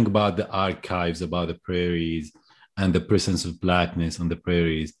 you were talking about the archives, about the prairies and the presence of Blackness on the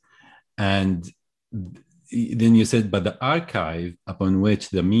prairies. And then you said, but the archive upon which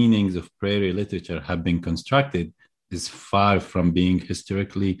the meanings of prairie literature have been constructed is far from being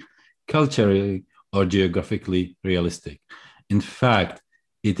historically, culturally, or geographically realistic. In fact,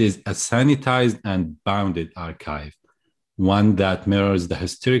 it is a sanitized and bounded archive, one that mirrors the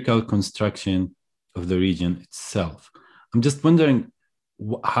historical construction of the region itself. I'm just wondering,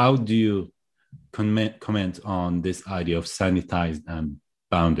 how do you comment on this idea of sanitized and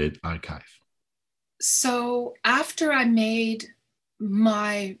bounded archive? So after I made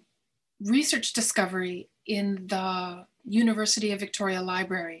my research discovery in the University of Victoria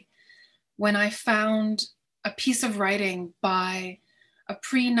Library, when I found a piece of writing by a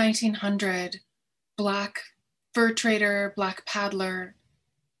pre-1900 Black fur trader, Black paddler.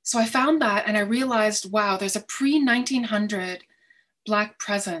 So I found that and I realized, wow, there's a pre-1900 Black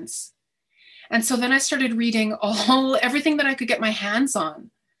presence. And so then I started reading everything that I could get my hands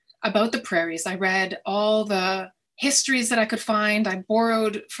on about the prairies. I read all the histories that I could find. I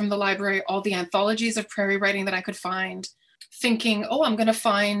borrowed from the library all the anthologies of prairie writing that I could find, thinking, I'm going to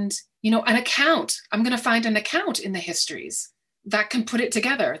find, an account. I'm going to find an account in the histories that can put it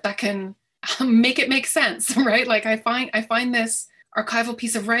together, that can make it make sense, right? Like I find this archival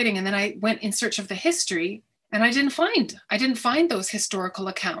piece of writing, and then I went in search of the history, and I didn't find those historical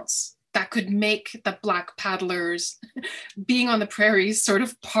accounts that could make the Black paddlers being on the prairies sort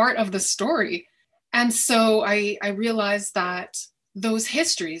of part of the story. And so I realized that those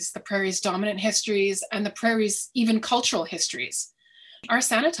histories, the prairies' dominant histories and the prairies' even cultural histories, are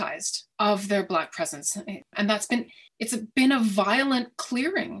sanitized of their Black presence. And it's been a violent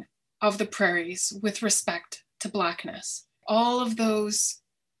clearing of the prairies with respect to Blackness. All of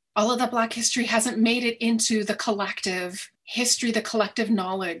that Black history hasn't made it into the collective history, the collective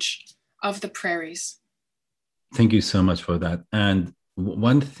knowledge of the prairies. Thank you so much for that. And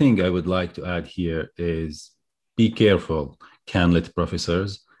one thing I would like to add here is be careful, CanLit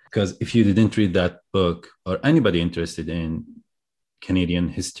professors, because if you didn't read that book, or anybody interested in Canadian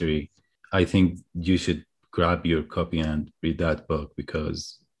history, I think you should grab your copy and read that book,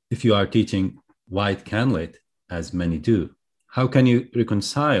 because if you are teaching white CanLit, as many do, how can you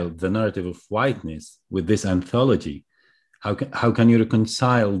reconcile the narrative of whiteness with this anthology? How can you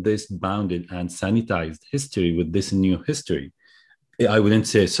reconcile this bounded and sanitized history with this new history? I wouldn't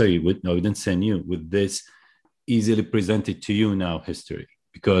say new, with this easily presented to you now history.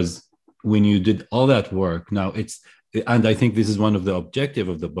 Because when you did all that work, and I think this is one of the objectives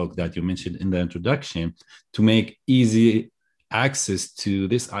of the book that you mentioned in the introduction, to make easy access to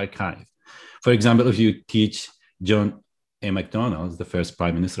this archive. For example, if you teach John A. Macdonald, the first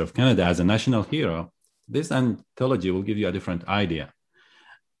Prime Minister of Canada, as a national hero, this anthology will give you a different idea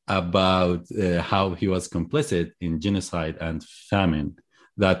about how he was complicit in genocide and famine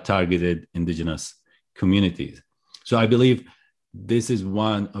that targeted Indigenous communities. So I believe this is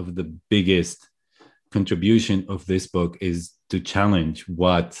one of the biggest contribution of this book, is to challenge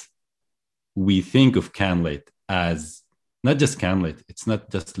what we think of CanLit as not just CanLit. It's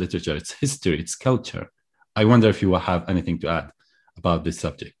not just literature, it's history, it's culture. I wonder if you will have anything to add about this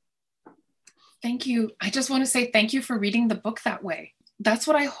subject. Thank you. I just want to say thank you for reading the book that way. That's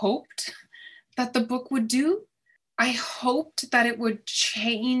what I hoped that the book would do. I hoped that it would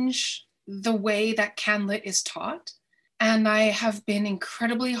change the way that CanLit is taught. And I have been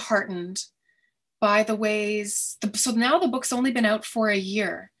incredibly heartened by the ways, so now the book's only been out for a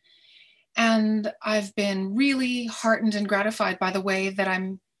year. And I've been really heartened and gratified by the way that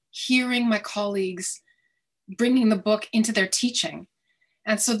I'm hearing my colleagues bringing the book into their teaching.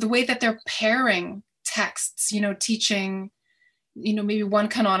 And so the way that they're pairing texts, teaching, maybe one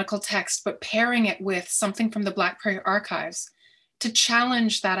canonical text, but pairing it with something from the Black Prairie Archives to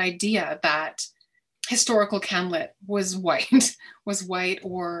challenge that idea that historical CanLit was white,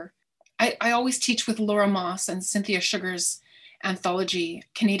 or I always teach with Laura Moss and Cynthia Sugar's anthology,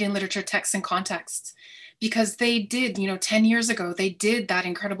 Canadian Literature Texts and Contexts, because they did, 10 years ago, they did that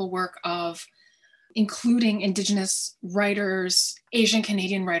incredible work of including Indigenous writers, Asian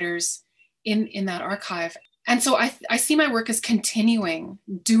Canadian writers in that archive. And so I see my work as continuing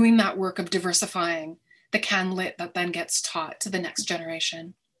doing that work of diversifying the CanLit that then gets taught to the next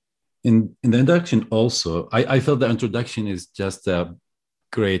generation. In the introduction also, I felt the introduction is just a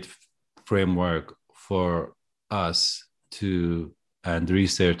great framework for us and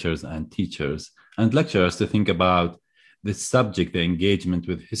researchers and teachers and lecturers to think about the subject, the engagement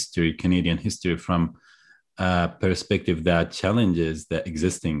with history, Canadian history, from a perspective that challenges the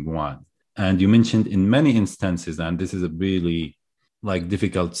existing one. And you mentioned in many instances, and this is a really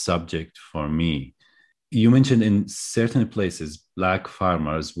difficult subject for me, you mentioned in certain places, Black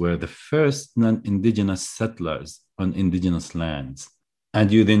farmers were the first non-Indigenous settlers on Indigenous lands.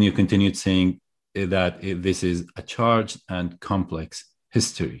 And you continued saying that this is a charged and complex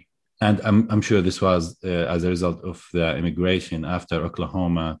history. And I'm sure this was as a result of the immigration after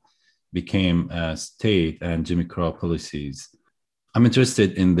Oklahoma became a state and Jimmy Crow policies. I'm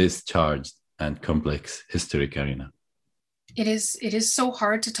interested in this charged and complex history, Karina. It is so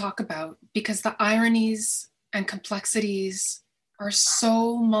hard to talk about because the ironies and complexities are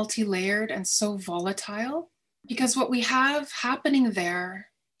so multi-layered and so volatile. Because what we have happening there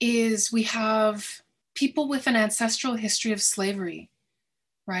is we have people with an ancestral history of slavery,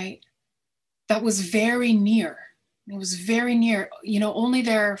 right? That was very near. It was very near. Only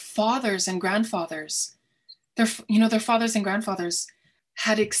their fathers and grandfathers, their fathers and grandfathers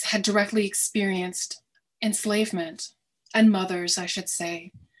had directly experienced enslavement, and mothers, I should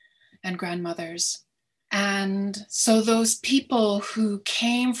say, and grandmothers. And so those people who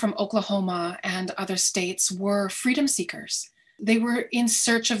came from Oklahoma and other states were freedom seekers. They were in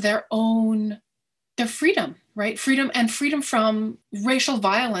search of their freedom, right? Freedom from racial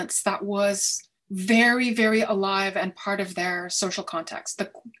violence that was very, very alive and part of their social context. The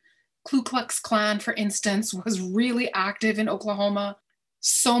Ku Klux Klan, for instance, was really active in Oklahoma.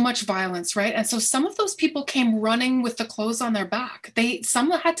 So much violence, right? And so some of those people came running with the clothes on their back.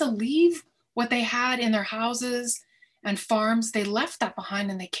 Some had to leave what they had in their houses and farms. They left that behind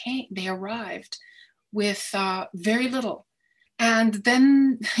and they arrived with very little. And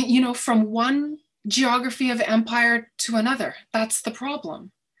then, from one geography of empire to another, that's the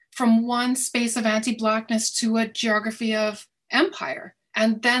problem. From one space of anti-Blackness to a geography of empire.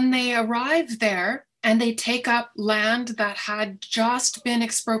 And then they arrive there and they take up land that had just been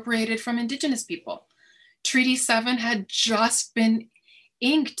expropriated from Indigenous people. Treaty 7 had just been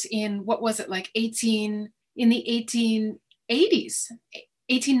inked in, what was it, in the 1880s,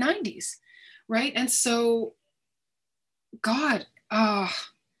 1890s, right? And so, God, and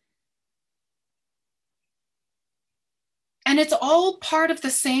it's all part of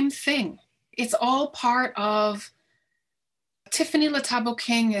the same thing. It's all part of, Tiffany Letabo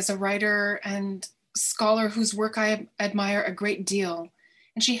King is a writer and scholar whose work I admire a great deal.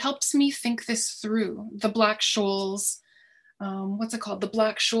 And she helps me think this through. The Black Shoals, what's it called? The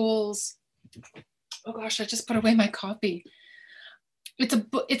Black Shoals. Oh gosh, I just put away my copy.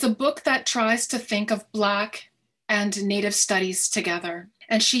 It's a book that tries to think of Black and Native studies together.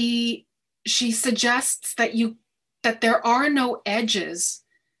 And she suggests that there are no edges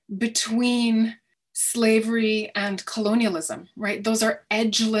between slavery and colonialism, right? Those are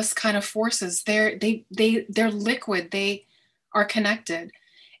edgeless kind of forces. They're liquid. They are connected.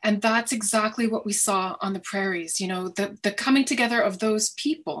 And that's exactly what we saw on the prairies. The coming together of those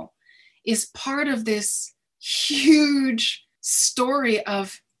people is part of this huge story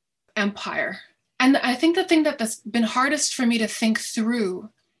of empire. And I think the thing that's been hardest for me to think through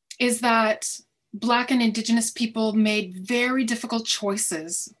is that Black and Indigenous people made very difficult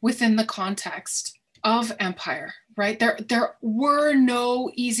choices within the context of empire, right? There were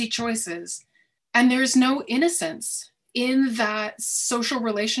no easy choices, and there's no innocence in that social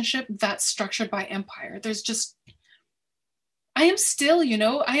relationship that's structured by empire. There's just, I am still,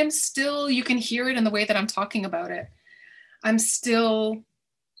 you can hear it in the way that I'm talking about it. I'm still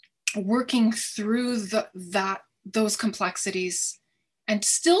working through those complexities and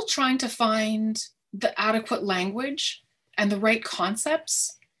still trying to find the adequate language and the right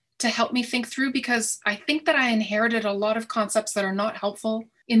concepts to help me think through, because I think that I inherited a lot of concepts that are not helpful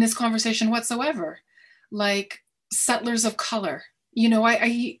in this conversation whatsoever, like settlers of color.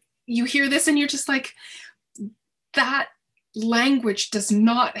 You hear this and you're just like, that language does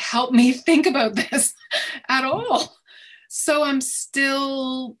not help me think about this at all. So I'm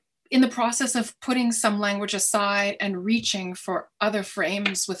still in the process of putting some language aside and reaching for other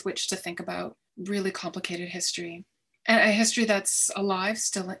frames with which to think about really complicated history, and a history that's alive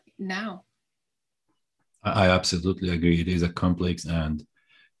still now. I absolutely agree. It is a complex and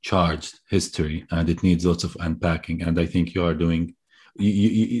charged history, and it needs lots of unpacking. And I think you are doing,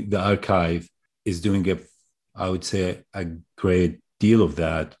 the archive is doing I would say, a great deal of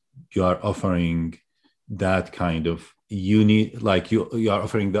that. You are offering that kind of you are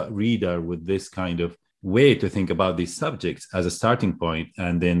offering the reader with this kind of way to think about these subjects as a starting point,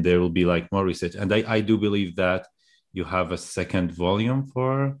 and then there will be more research. And I do believe that you have a second volume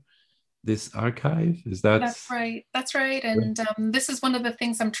for this archive. That's right. And this is one of the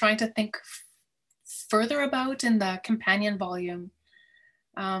things I'm trying to think further about in the companion volume.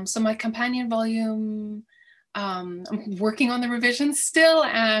 So my companion volume, I'm working on the revisions still,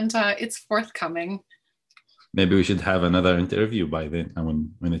 and it's forthcoming. Maybe we should have another interview by then,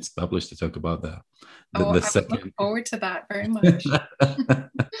 and when it's published, to talk about that. I look forward to that very much.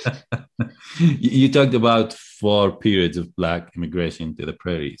 You talked about 4 periods of Black immigration to the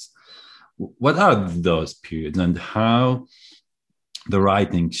prairies. what are those periods and how the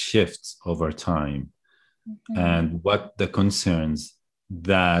writing shifts over time, and what the concerns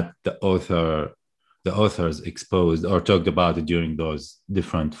that the authors exposed or talked about during those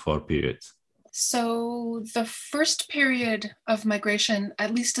different 4 periods? So the first period of migration,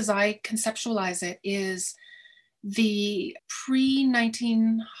 at least as I conceptualize it, is the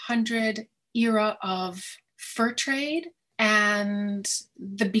pre-1900 era of fur trade and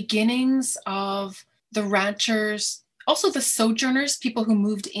the beginnings of the ranchers, also the sojourners, people who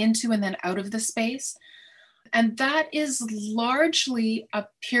moved into and then out of the space. And that is largely a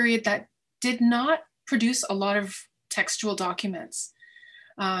period that did not produce a lot of textual documents.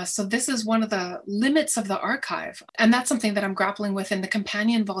 So this is one of the limits of the archive. And that's something that I'm grappling with in the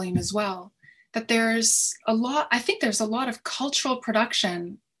companion volume as well, that there's a lot, I think there's a lot of cultural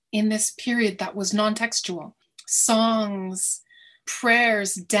production in this period that was non-textual. Songs,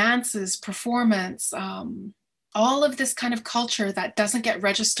 prayers, dances, performance, all of this kind of culture that doesn't get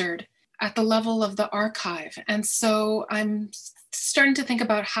registered at the level of the archive. And so I'm starting to think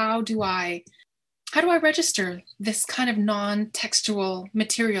about how do I register this kind of non-textual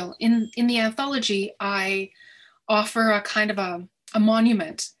material? In the anthology, I offer a kind of a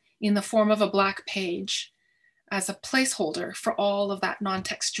monument in the form of a black page as a placeholder for all of that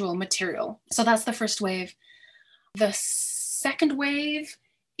non-textual material. So that's the first wave. The second wave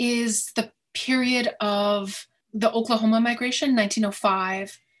is the period of the Oklahoma migration,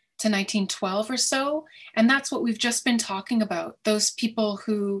 1905 to 1912 or so. And that's what we've just been talking about, those people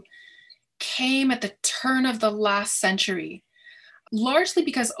who came at the turn of the last century, largely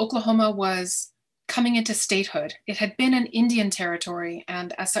because Oklahoma was coming into statehood. It had been an Indian territory,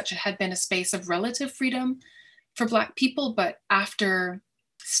 and as such, it had been a space of relative freedom for Black people. But after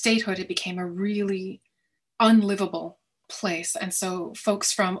statehood, it became a really unlivable place. And so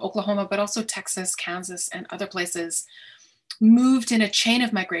folks from Oklahoma, but also Texas, Kansas, and other places moved in a chain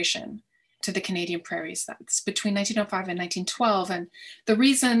of migration to the Canadian prairies. That's between 1905 and 1912. And the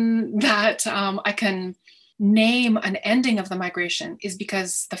reason that I can name an ending of the migration is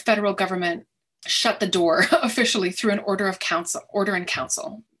because the federal government shut the door officially through an order in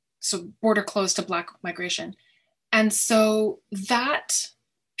council. So border closed to Black migration. And so that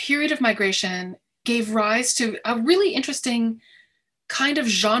period of migration gave rise to a really interesting kind of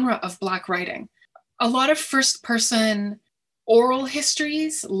genre of Black writing. A lot of first-person oral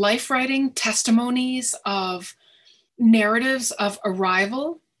histories, life writing, testimonies of narratives of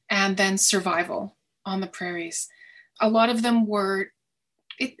arrival and then survival on the prairies. A lot of them were,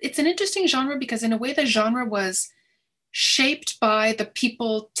 it's an interesting genre because in a way the genre was shaped by the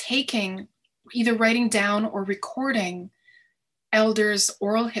people taking, either writing down or recording elders'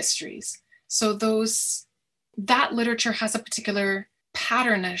 oral histories. So that literature has a particular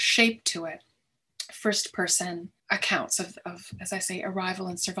pattern and shape to it. First person accounts of, as I say, arrival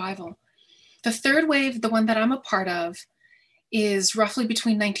and survival. The third wave, the one that I'm a part of, is roughly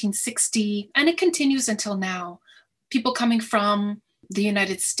between 1960, and it continues until now. People coming from the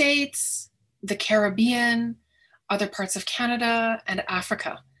United States, the Caribbean, other parts of Canada, and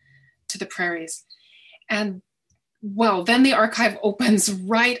Africa to the prairies. And well, then the archive opens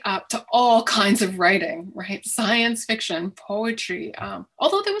right up to all kinds of writing, right? Science fiction, poetry,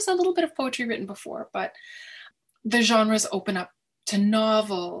 although there was a little bit of poetry written before, but the genres open up to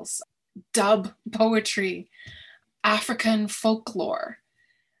novels, dub poetry, African folklore,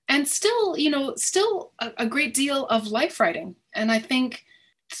 and still a great deal of life writing. And I think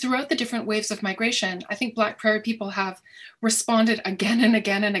throughout the different waves of migration, I think Black prairie people have responded again and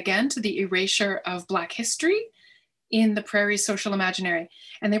again and again to the erasure of Black history in the prairie social imaginary.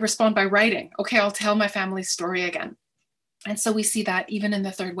 And they respond by writing, okay, I'll tell my family's story again. And so we see that even in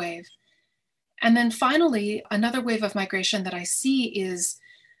the third wave. And then finally, another wave of migration that I see is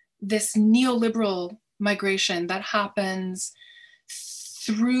this neoliberal migration that happens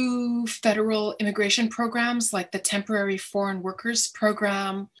through federal immigration programs like the Temporary Foreign Workers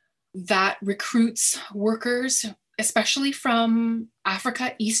Program that recruits workers, especially from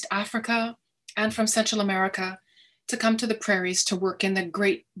Africa, East Africa, and from Central America, to come to the prairies to work in the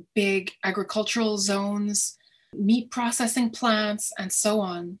great big agricultural zones, meat processing plants, and so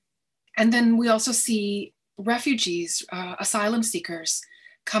on. And then we also see refugees, asylum seekers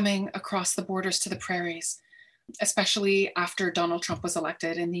coming across the borders to the prairies, especially after Donald Trump was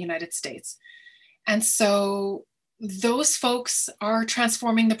elected in the United States. And so those folks are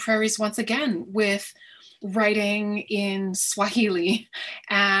transforming the prairies once again with writing in Swahili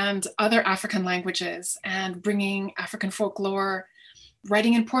and other African languages and bringing African folklore,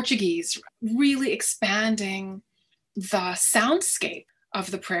 writing in Portuguese, really expanding the soundscape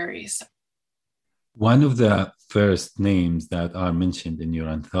of the prairies. One of the first names that are mentioned in your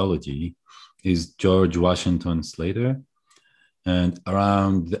anthology is George Washington Slater. And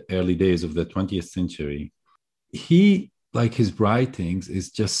around the early days of the 20th century, he, like his writings,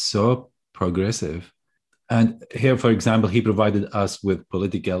 is just so progressive. And here, for example, he provided us with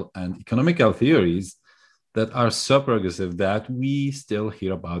political and economical theories that are so progressive that we still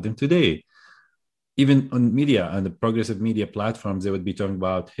hear about them today. Even on media and the progressive media platforms, they would be talking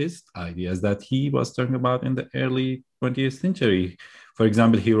about his ideas that he was talking about in the early 20th century. For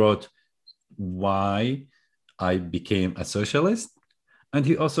example, he wrote Why I Became a Socialist. And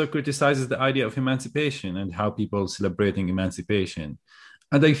he also criticizes the idea of emancipation and how people celebrating emancipation.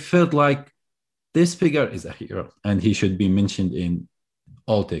 And I felt like this figure is a hero and he should be mentioned in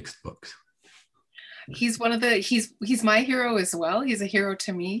all textbooks. He's my hero as well. He's a hero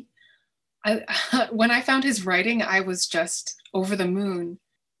to me. When I found his writing, I was just over the moon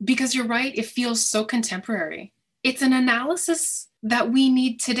because you're right. It feels so contemporary. It's an analysis that we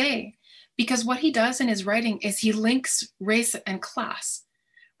need today because what he does in his writing is he links race and class,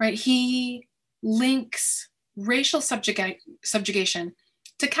 right? He links racial subjugation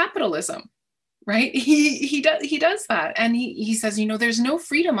to capitalism, right? He does that. And he says, there's no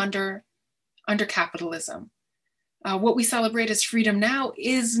freedom under capitalism. What we celebrate as freedom now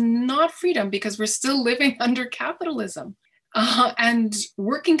is not freedom because we're still living under capitalism. And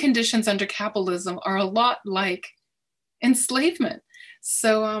working conditions under capitalism are a lot like enslavement.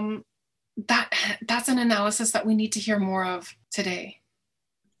 So that's an analysis that we need to hear more of today.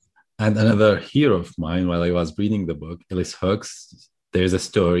 And another hero of mine, while I was reading the book, Ellis Hooks, there's a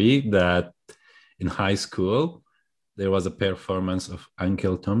story that in high school, there was a performance of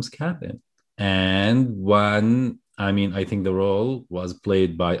Uncle Tom's Cabin. And I think the role was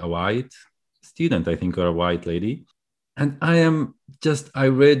played by a white student, or a white lady. And I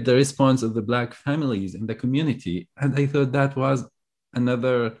read the response of the Black families in the community. And I thought that was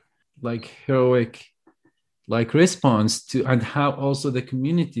another heroic response to, and how also the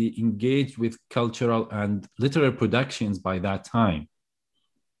community engaged with cultural and literary productions by that time.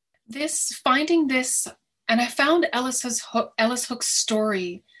 And I found Ellis Hook's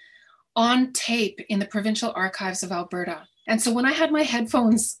story on tape in the Provincial Archives of Alberta. And so when I had my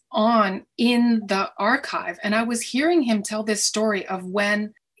headphones on in the archive and I was hearing him tell this story of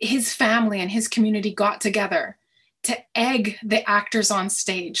when his family and his community got together to egg the actors on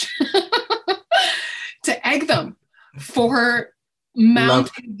stage, to egg them for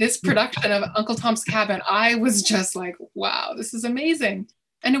mounting this production of Uncle Tom's Cabin, I was just like, wow, this is amazing.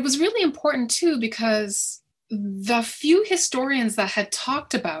 And it was really important too, because the few historians that had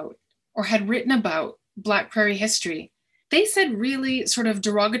talked about or had written about Black Prairie history, they said really sort of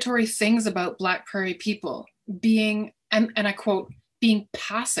derogatory things about Black Prairie people being, and I quote, being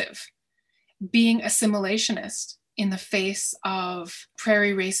passive, being assimilationist in the face of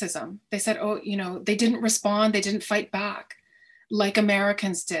prairie racism. They said, they didn't respond, they didn't fight back like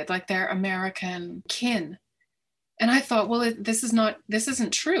Americans did, like their American kin. And I thought, well, this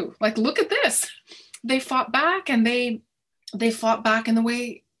isn't true. Look at this. They fought back, and they fought back in the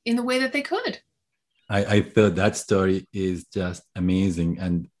way that they could. I thought that story is just amazing.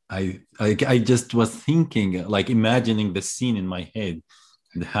 And I just was thinking, imagining the scene in my head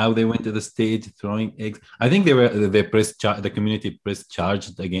and how they went to the stage throwing eggs. I think the community pressed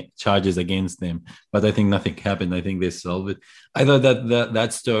charges against them, but I think nothing happened. I think they solved it. I thought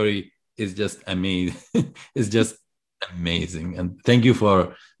that story is just amazing. It's just amazing. And thank you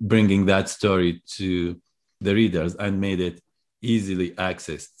for bringing that story to the readers and made it easily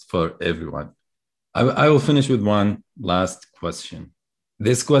accessed for everyone. I will finish with one last question.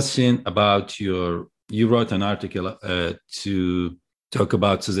 This question about you wrote an article to talk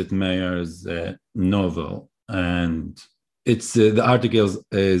about Suzette Mayer's novel, and it's the article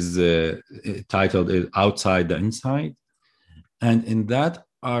is titled "Outside the Inside," and in that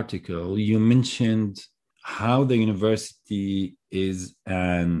article you mentioned how the university is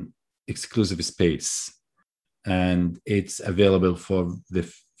an exclusive space, and it's available for the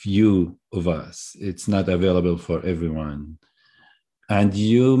few of us. It's not available for everyone. And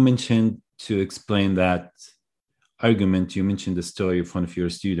you mentioned, to explain that argument, you mentioned the story of one of your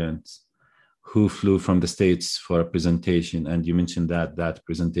students who flew from the States for a presentation. And you mentioned that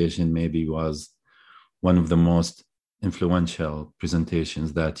presentation maybe was one of the most influential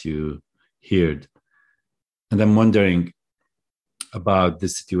presentations that you heard. And I'm wondering about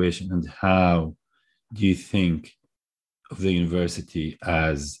this situation, and how do you think of the university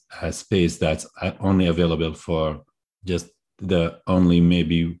as a space that's only available for just the only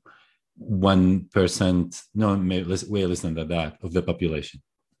maybe 1%, no, maybe way less than that, of the population?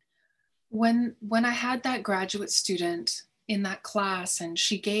 When I had that graduate student in that class and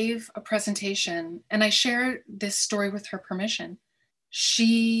she gave a presentation, and I shared this story with her permission,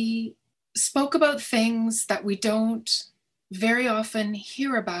 she spoke about things that we don't very often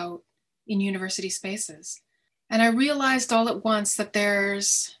hear about in university spaces. And I realized all at once that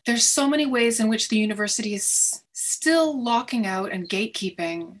there's so many ways in which the university is still locking out and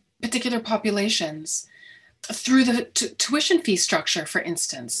gatekeeping particular populations through the tuition fee structure, for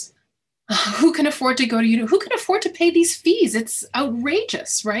instance. Who can afford to go to who can afford to pay these fees? It's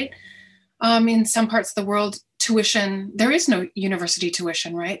outrageous, right? In some parts of the world, tuition, there is no university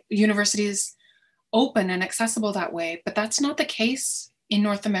tuition, right? University is open and accessible that way, but that's not the case in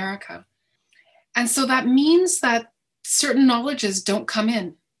North America. And so that means that certain knowledges don't come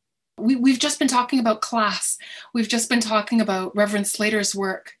in. We've just been talking about class. We've just been talking about Reverend Slater's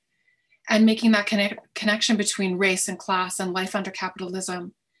work and making that connection between race and class and life under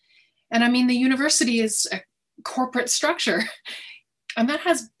capitalism. And I mean, the university is a corporate structure, and that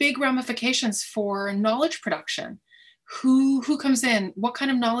has big ramifications for knowledge production. Who comes in? What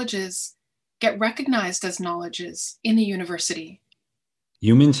kind of knowledges get recognized as knowledges in the university?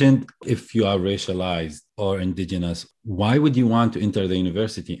 You mentioned if you are racialized or indigenous, why would you want to enter the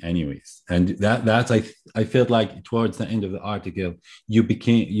university anyways? And that's I felt like towards the end of the article,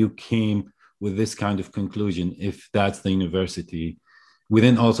 you came with this kind of conclusion, if that's the university,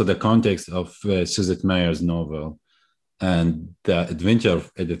 within also the context of Suzette Meyer's novel and the adventure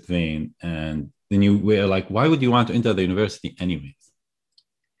of Edith Vane. And then you were like, why would you want to enter the university anyways?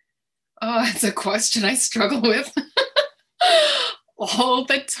 Oh, it's a question I struggle with all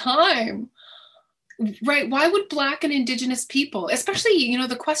the time. Right. Why would Black and Indigenous people, especially,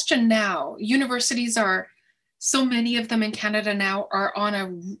 the question now, universities are, so many of them in Canada now are on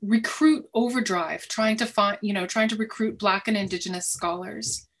a recruit overdrive, trying to recruit Black and Indigenous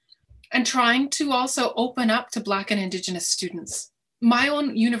scholars and trying to also open up to Black and Indigenous students. My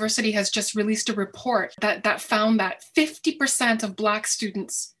own university has just released a report that found that 50% of Black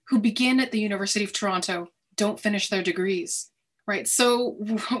students who begin at the University of Toronto don't finish their degrees, right? So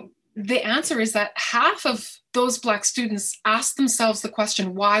the answer is that half of those Black students ask themselves the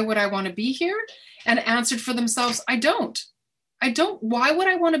question, why would I want to be here? And answered for themselves, I don't. Why would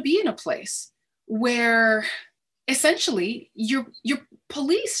I want to be in a place where essentially you're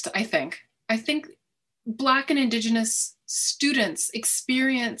policed, I think. I think Black and Indigenous students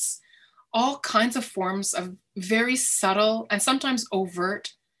experience all kinds of forms of very subtle and sometimes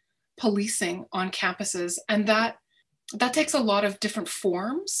overt policing on campuses. And that takes a lot of different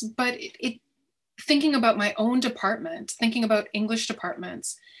forms, but thinking about my own department, thinking about English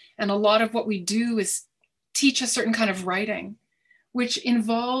departments, and a lot of what we do is teach a certain kind of writing, which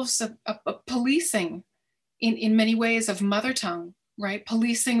involves a policing in many ways of mother tongue, right?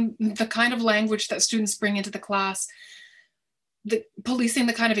 Policing the kind of language that students bring into the class, policing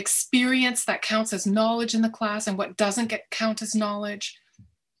the kind of experience that counts as knowledge in the class and what doesn't count as knowledge,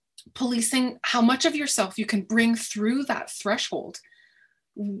 policing how much of yourself you can bring through that threshold.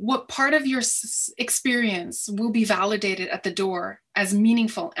 What part of your experience will be validated at the door as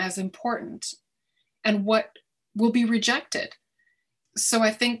meaningful, as important, and what will be rejected. So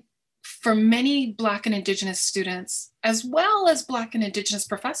I think for many Black and Indigenous students, as well as Black and Indigenous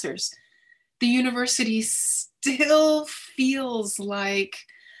professors, the university still feels like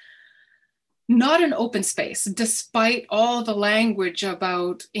not an open space, despite all the language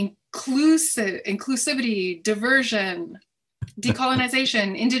about inclusivity, diversion,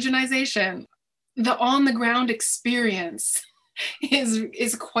 decolonization, indigenization. The on-the-ground experience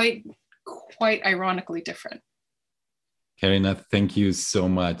is quite ironically different. Karina, thank you so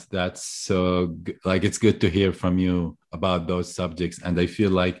much. That's so it's good to hear from you about those subjects. And I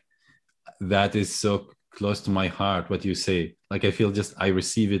feel like that is so close to my heart, what you say. Like, I feel I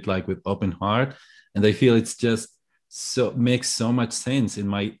receive it with open heart. And I feel it's just makes so much sense in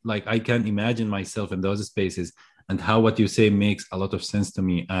my, I can imagine myself in those spaces and how what you say makes a lot of sense to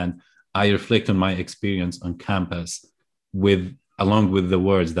me. And I reflect on my experience on campus along with the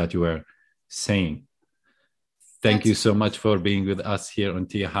words that you were saying. Thank you so much for being with us here on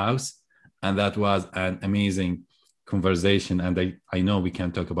Tea House. And that was an amazing conversation. And I know we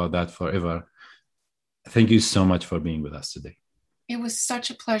can talk about that forever. Thank you so much for being with us today. It was such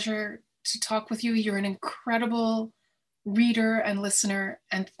a pleasure to talk with you. You're an incredible reader and listener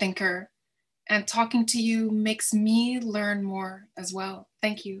and thinker. And talking to you makes me learn more as well.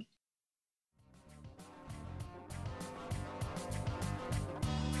 Thank you.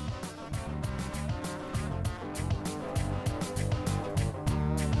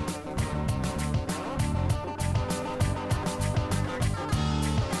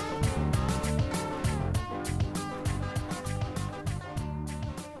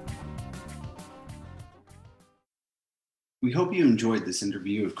 We hope you enjoyed this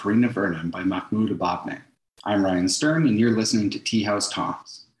interview of Karina Vernon by Mahmoud Ababneh. I'm Ryan Stern, and you're listening to Tea House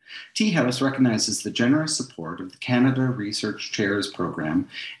Talks. Tea House recognizes the generous support of the Canada Research Chairs Program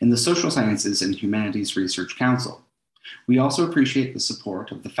in the Social Sciences and Humanities Research Council. We also appreciate the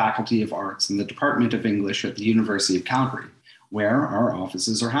support of the Faculty of Arts and the Department of English at the University of Calgary, where our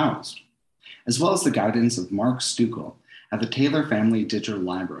offices are housed, as well as the guidance of Mark Stukel at the Taylor Family Digital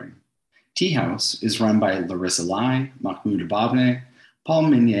Library. Tea House is run by Larissa Lai, Mahmoud Ababneh, Paul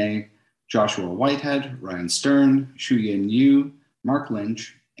Minier, Joshua Whitehead, Ryan Stern, Shuyin Yu, Mark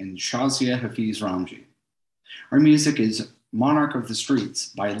Lynch, and Shazia Hafiz Ramji. Our music is Monarch of the Streets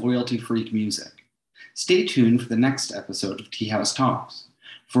by Loyalty Freak Music. Stay tuned for the next episode of Tea House Talks.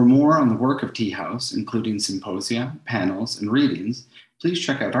 For more on the work of Tea House, including symposia, panels, and readings, please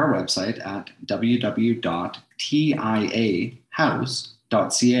check out our website at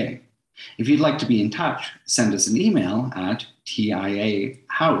www.tiahouse.ca. If you'd like to be in touch, send us an email at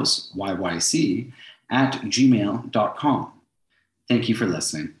tiahouseyc@gmail.com. Thank you for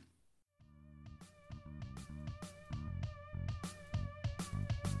listening.